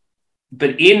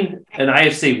 But in an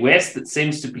AFC West that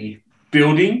seems to be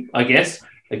building, I guess.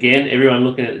 Again, everyone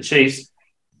looking at the Chiefs.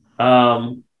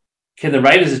 Can the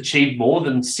Raiders achieve more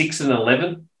than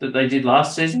 6-11 that they did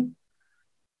last season?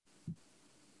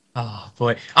 Oh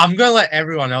boy, I'm gonna let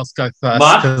everyone else go first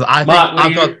Mark, because I think Mark,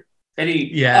 I've got.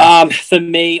 yeah. For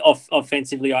me,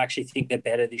 offensively, I actually think they're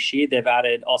better this year. They've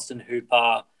added Austin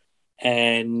Hooper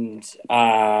and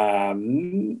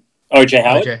OJ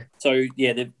Howard. OJ. So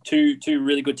yeah, they're two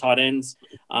really good tight ends.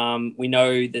 We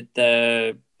know that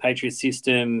the Patriots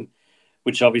system,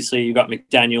 which obviously you've got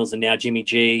McDaniels and now Jimmy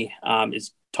G,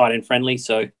 is tight end friendly.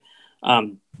 So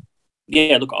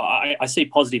yeah, look, I see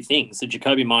positive things. The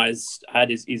Jacoby Myers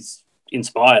ad is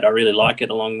inspired. I really like it,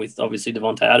 along with obviously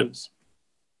Devontae Adams.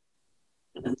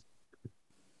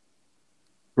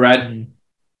 Brad?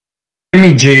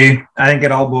 Jimmy G. I think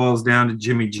it all boils down to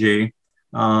Jimmy G.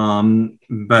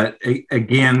 But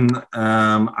again,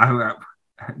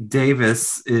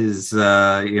 Davis is,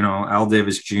 Al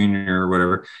Davis Jr. or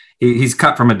whatever. He's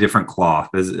cut from a different cloth,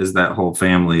 as that whole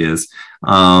family is.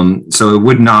 So it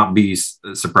would not be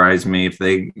surprise me if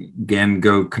they again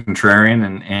go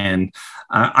contrarian. And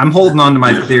I'm holding on to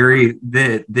my theory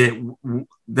that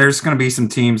there's going to be some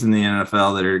teams in the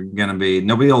NFL that are going to be,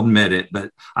 nobody will admit it,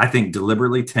 but I think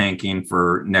deliberately tanking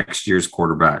for next year's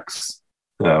quarterbacks.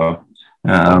 So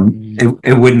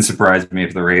it wouldn't surprise me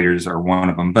if the Raiders are one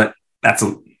of them. But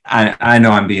I know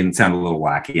I'm sound a little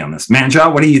wacky on this. Manja,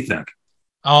 what do you think?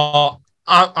 Oh,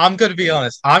 I'm going to be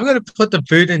honest. I'm going to put the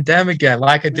boot in them again,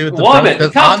 like I do with the Why, you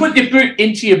can't put your boot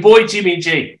into your boy Jimmy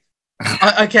G.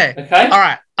 Okay. All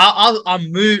right. I'll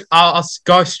move. I'll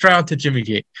go straight on to Jimmy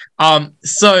G.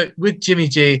 So with Jimmy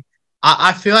G,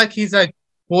 I feel like he's a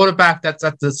quarterback that's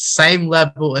at the same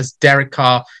level as Derek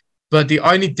Carr, but the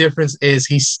only difference is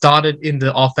he started in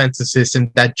the offensive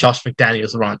system that Josh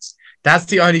McDaniels runs. That's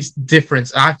the only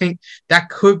difference. I think that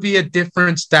could be a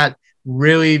difference that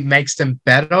really makes them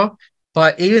better.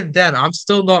 But even then, I'm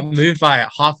still not moved by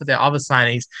half of their other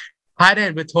signings. Tight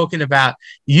end, we're talking about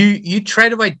you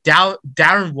trade away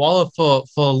Darren Waller for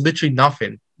literally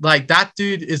nothing. Like, that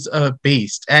dude is a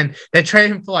beast, and they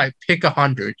trade him for like pick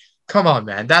 100. Come on,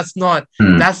 man, that's not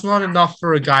enough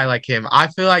for a guy like him. I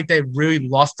feel like they really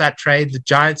lost that trade. The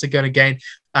Giants are going to gain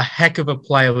a heck of a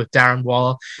player with Darren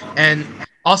Waller and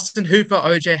Austin Hooper,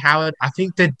 OJ Howard. I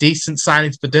think they're decent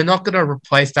signings, but they're not going to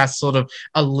replace that sort of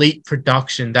elite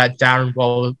production that Darren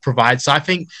Waller provides. So I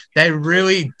think they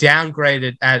really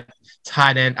downgraded at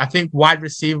tight end. I think wide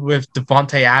receiver with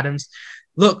Devontae Adams.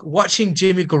 Look, watching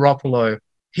Jimmy Garoppolo,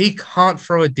 he can't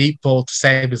throw a deep ball to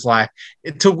save his life.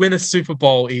 To win a Super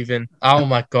Bowl even. Oh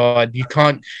my God. You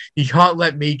can't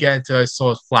let me get into those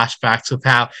sort of flashbacks of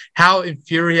how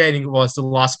infuriating it was the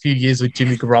last few years with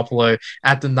Jimmy Garoppolo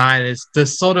at the Niners. The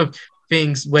sort of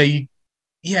things where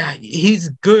he's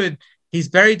good. He's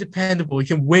very dependable. He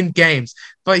can win games,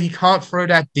 but he can't throw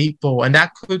that deep ball. And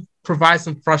that could provide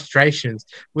some frustrations.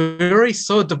 We already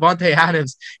saw Devontae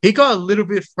Adams. He got a little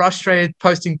bit frustrated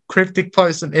posting cryptic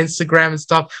posts on Instagram and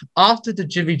stuff after the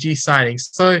Jimmy G signing.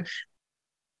 So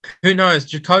who knows?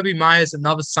 Jacoby Myers,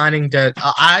 another signing that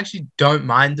I actually don't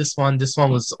mind this one. This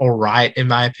one was all right, in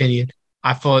my opinion.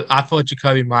 I thought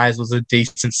Jacoby Myers was a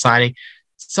decent signing.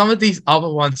 Some of these other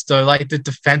ones, though, like the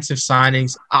defensive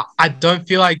signings, I don't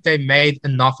feel like they made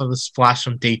enough of a splash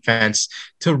on defense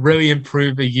to really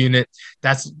improve a unit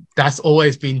that's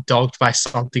always been dogged by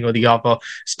something or the other,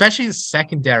 especially the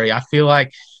secondary. I feel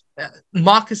like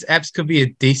Marcus Epps could be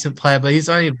a decent player, but he's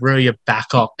only really a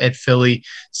backup at Philly.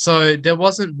 So there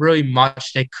wasn't really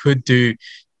much they could do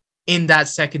in that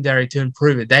secondary to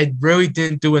improve it. They really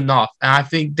didn't do enough. And I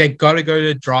think they got to go to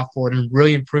the draft board and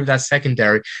really improve that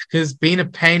secondary, because it's been a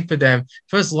pain for them.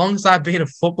 For as long as I've been a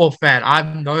football fan,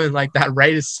 I've known like that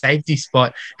Raiders safety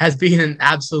spot has been an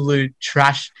absolute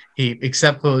trash heap,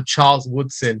 except for Charles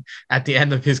Woodson at the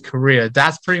end of his career.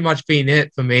 That's pretty much been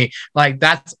it for me. Like,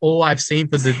 that's all I've seen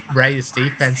for the Raiders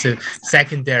defensive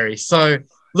secondary. So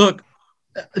look,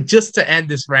 just to end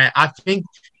this rant, I think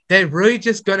they're really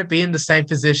just going to be in the same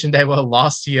position they were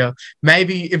last year,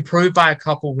 maybe improved by a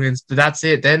couple wins, but that's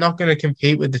it. They're not going to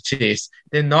compete with the Chiefs.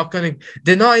 They're not even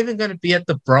going to be at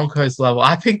the Broncos level.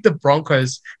 I think the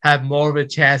Broncos have more of a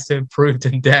chance to improve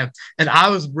than them. And I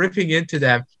was ripping into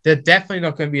them. They're definitely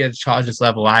not going to be at the Chargers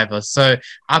level either. So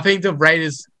I think the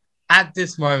Raiders, at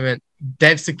this moment,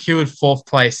 they've secured 4th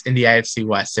place in the AFC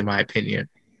West, in my opinion.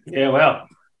 Yeah, well,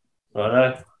 I don't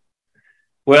know.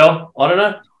 Well, I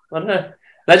don't know.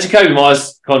 That Jacoby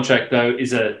Myers contract, though,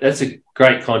 that's a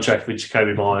great contract for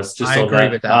Jacoby Myers. Just I agree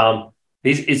with that.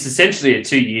 It's essentially a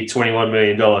 2-year, $21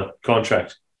 million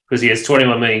contract, because he has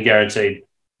 $21 million guaranteed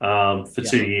for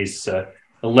 2 years. So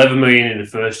 $11 million in the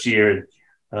first year,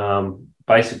 and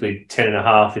basically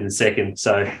 10.5 in the second.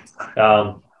 So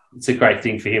it's a great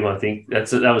thing for him, I think.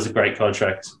 That was a great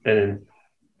contract. And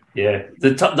yeah,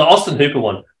 the Austin Hooper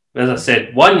one, as I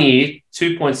said, 1 year,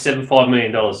 $2.75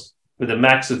 million with a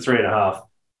max of 3.5.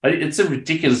 It's a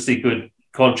ridiculously good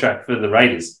contract for the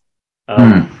Raiders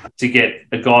to get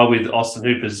a guy with Austin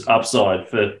Hooper's upside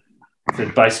for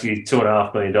basically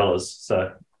 $2.5 million.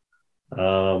 So,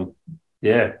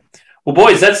 yeah. Well,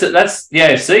 boys, that's the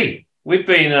AFC. We've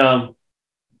been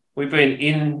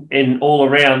in and all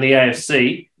around the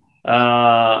AFC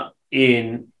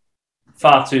in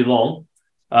far too long.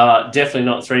 Definitely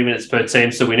not 3 minutes per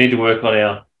team, so we need to work on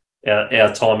our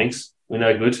timings. We're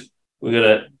no good. We've got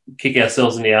to kick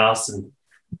ourselves in the arse and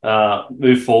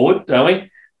move forward, don't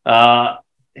we? How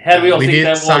do we all think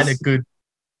that was?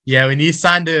 We need to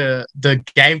sign the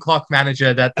game clock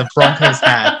manager that the Broncos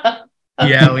had.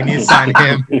 Yeah, we need to sign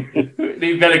him. We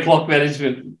need better clock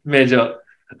management manager.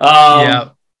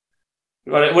 What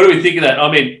do we think of that?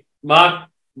 I mean,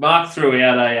 Mark threw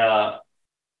out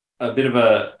a bit of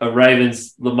a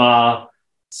Ravens Lamar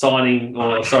signing,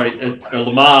 a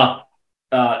Lamar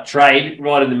trade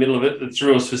right in the middle of it that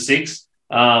threw us for 6.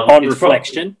 On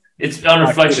reflection, it's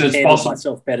possible.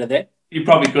 Myself better there. You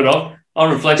probably could have.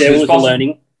 On reflection, there was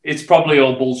learning. It's probably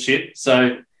all bullshit.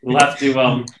 So we'll have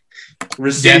to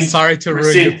rescind. Yeah, sorry to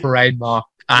ruin your parade, Mark.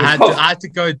 I had to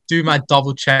go do my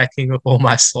double checking of all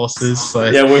my sources. So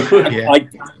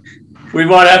we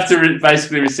might have to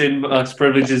basically rescind Mark's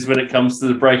privileges when it comes to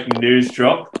the breaking news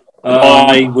drop.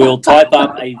 I will type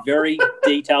up a very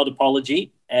detailed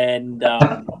apology and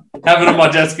have it on my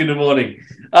desk in the morning.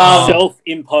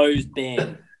 Self-imposed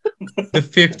ban. The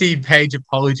 50-page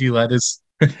apology letters.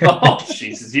 Oh,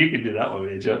 Jesus, you can do that one,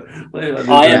 Major.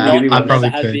 I am not. I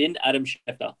have been Adam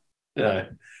Schefter. Yeah.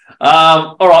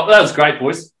 All right, that was great,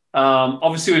 boys.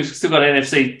 Obviously, we've still got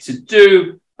NFC to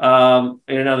do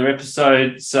in another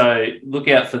episode, so look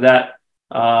out for that.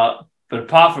 But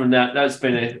apart from that, that's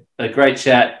been a great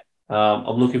chat.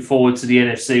 I'm looking forward to the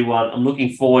NFC one. I'm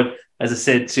looking forward, as I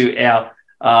said, to our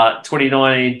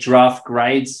 2019 draft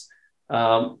grades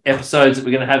episodes that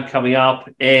we're going to have coming up,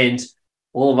 and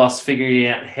all of us figuring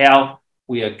out how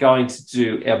we are going to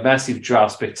do our massive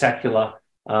draft spectacular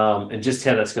and just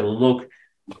how that's going to look.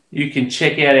 You can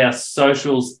check out our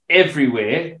socials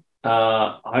everywhere.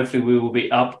 Hopefully we will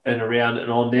be up and around and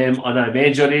on them. I know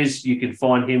Manjot is. You can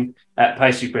find him at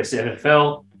Pastry Press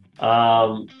NFL.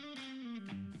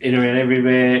 In around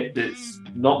everywhere. There's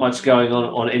not much going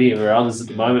on any of our others at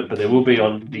the moment, but there will be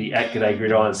on the G'Day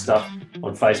Gridiron stuff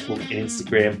on Facebook and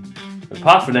Instagram.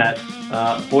 Apart from that,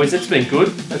 boys, that's been good.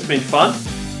 That's been fun.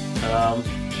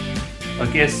 I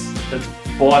guess that's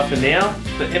bye for now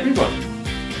for everyone.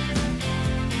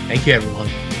 Thank you, everyone.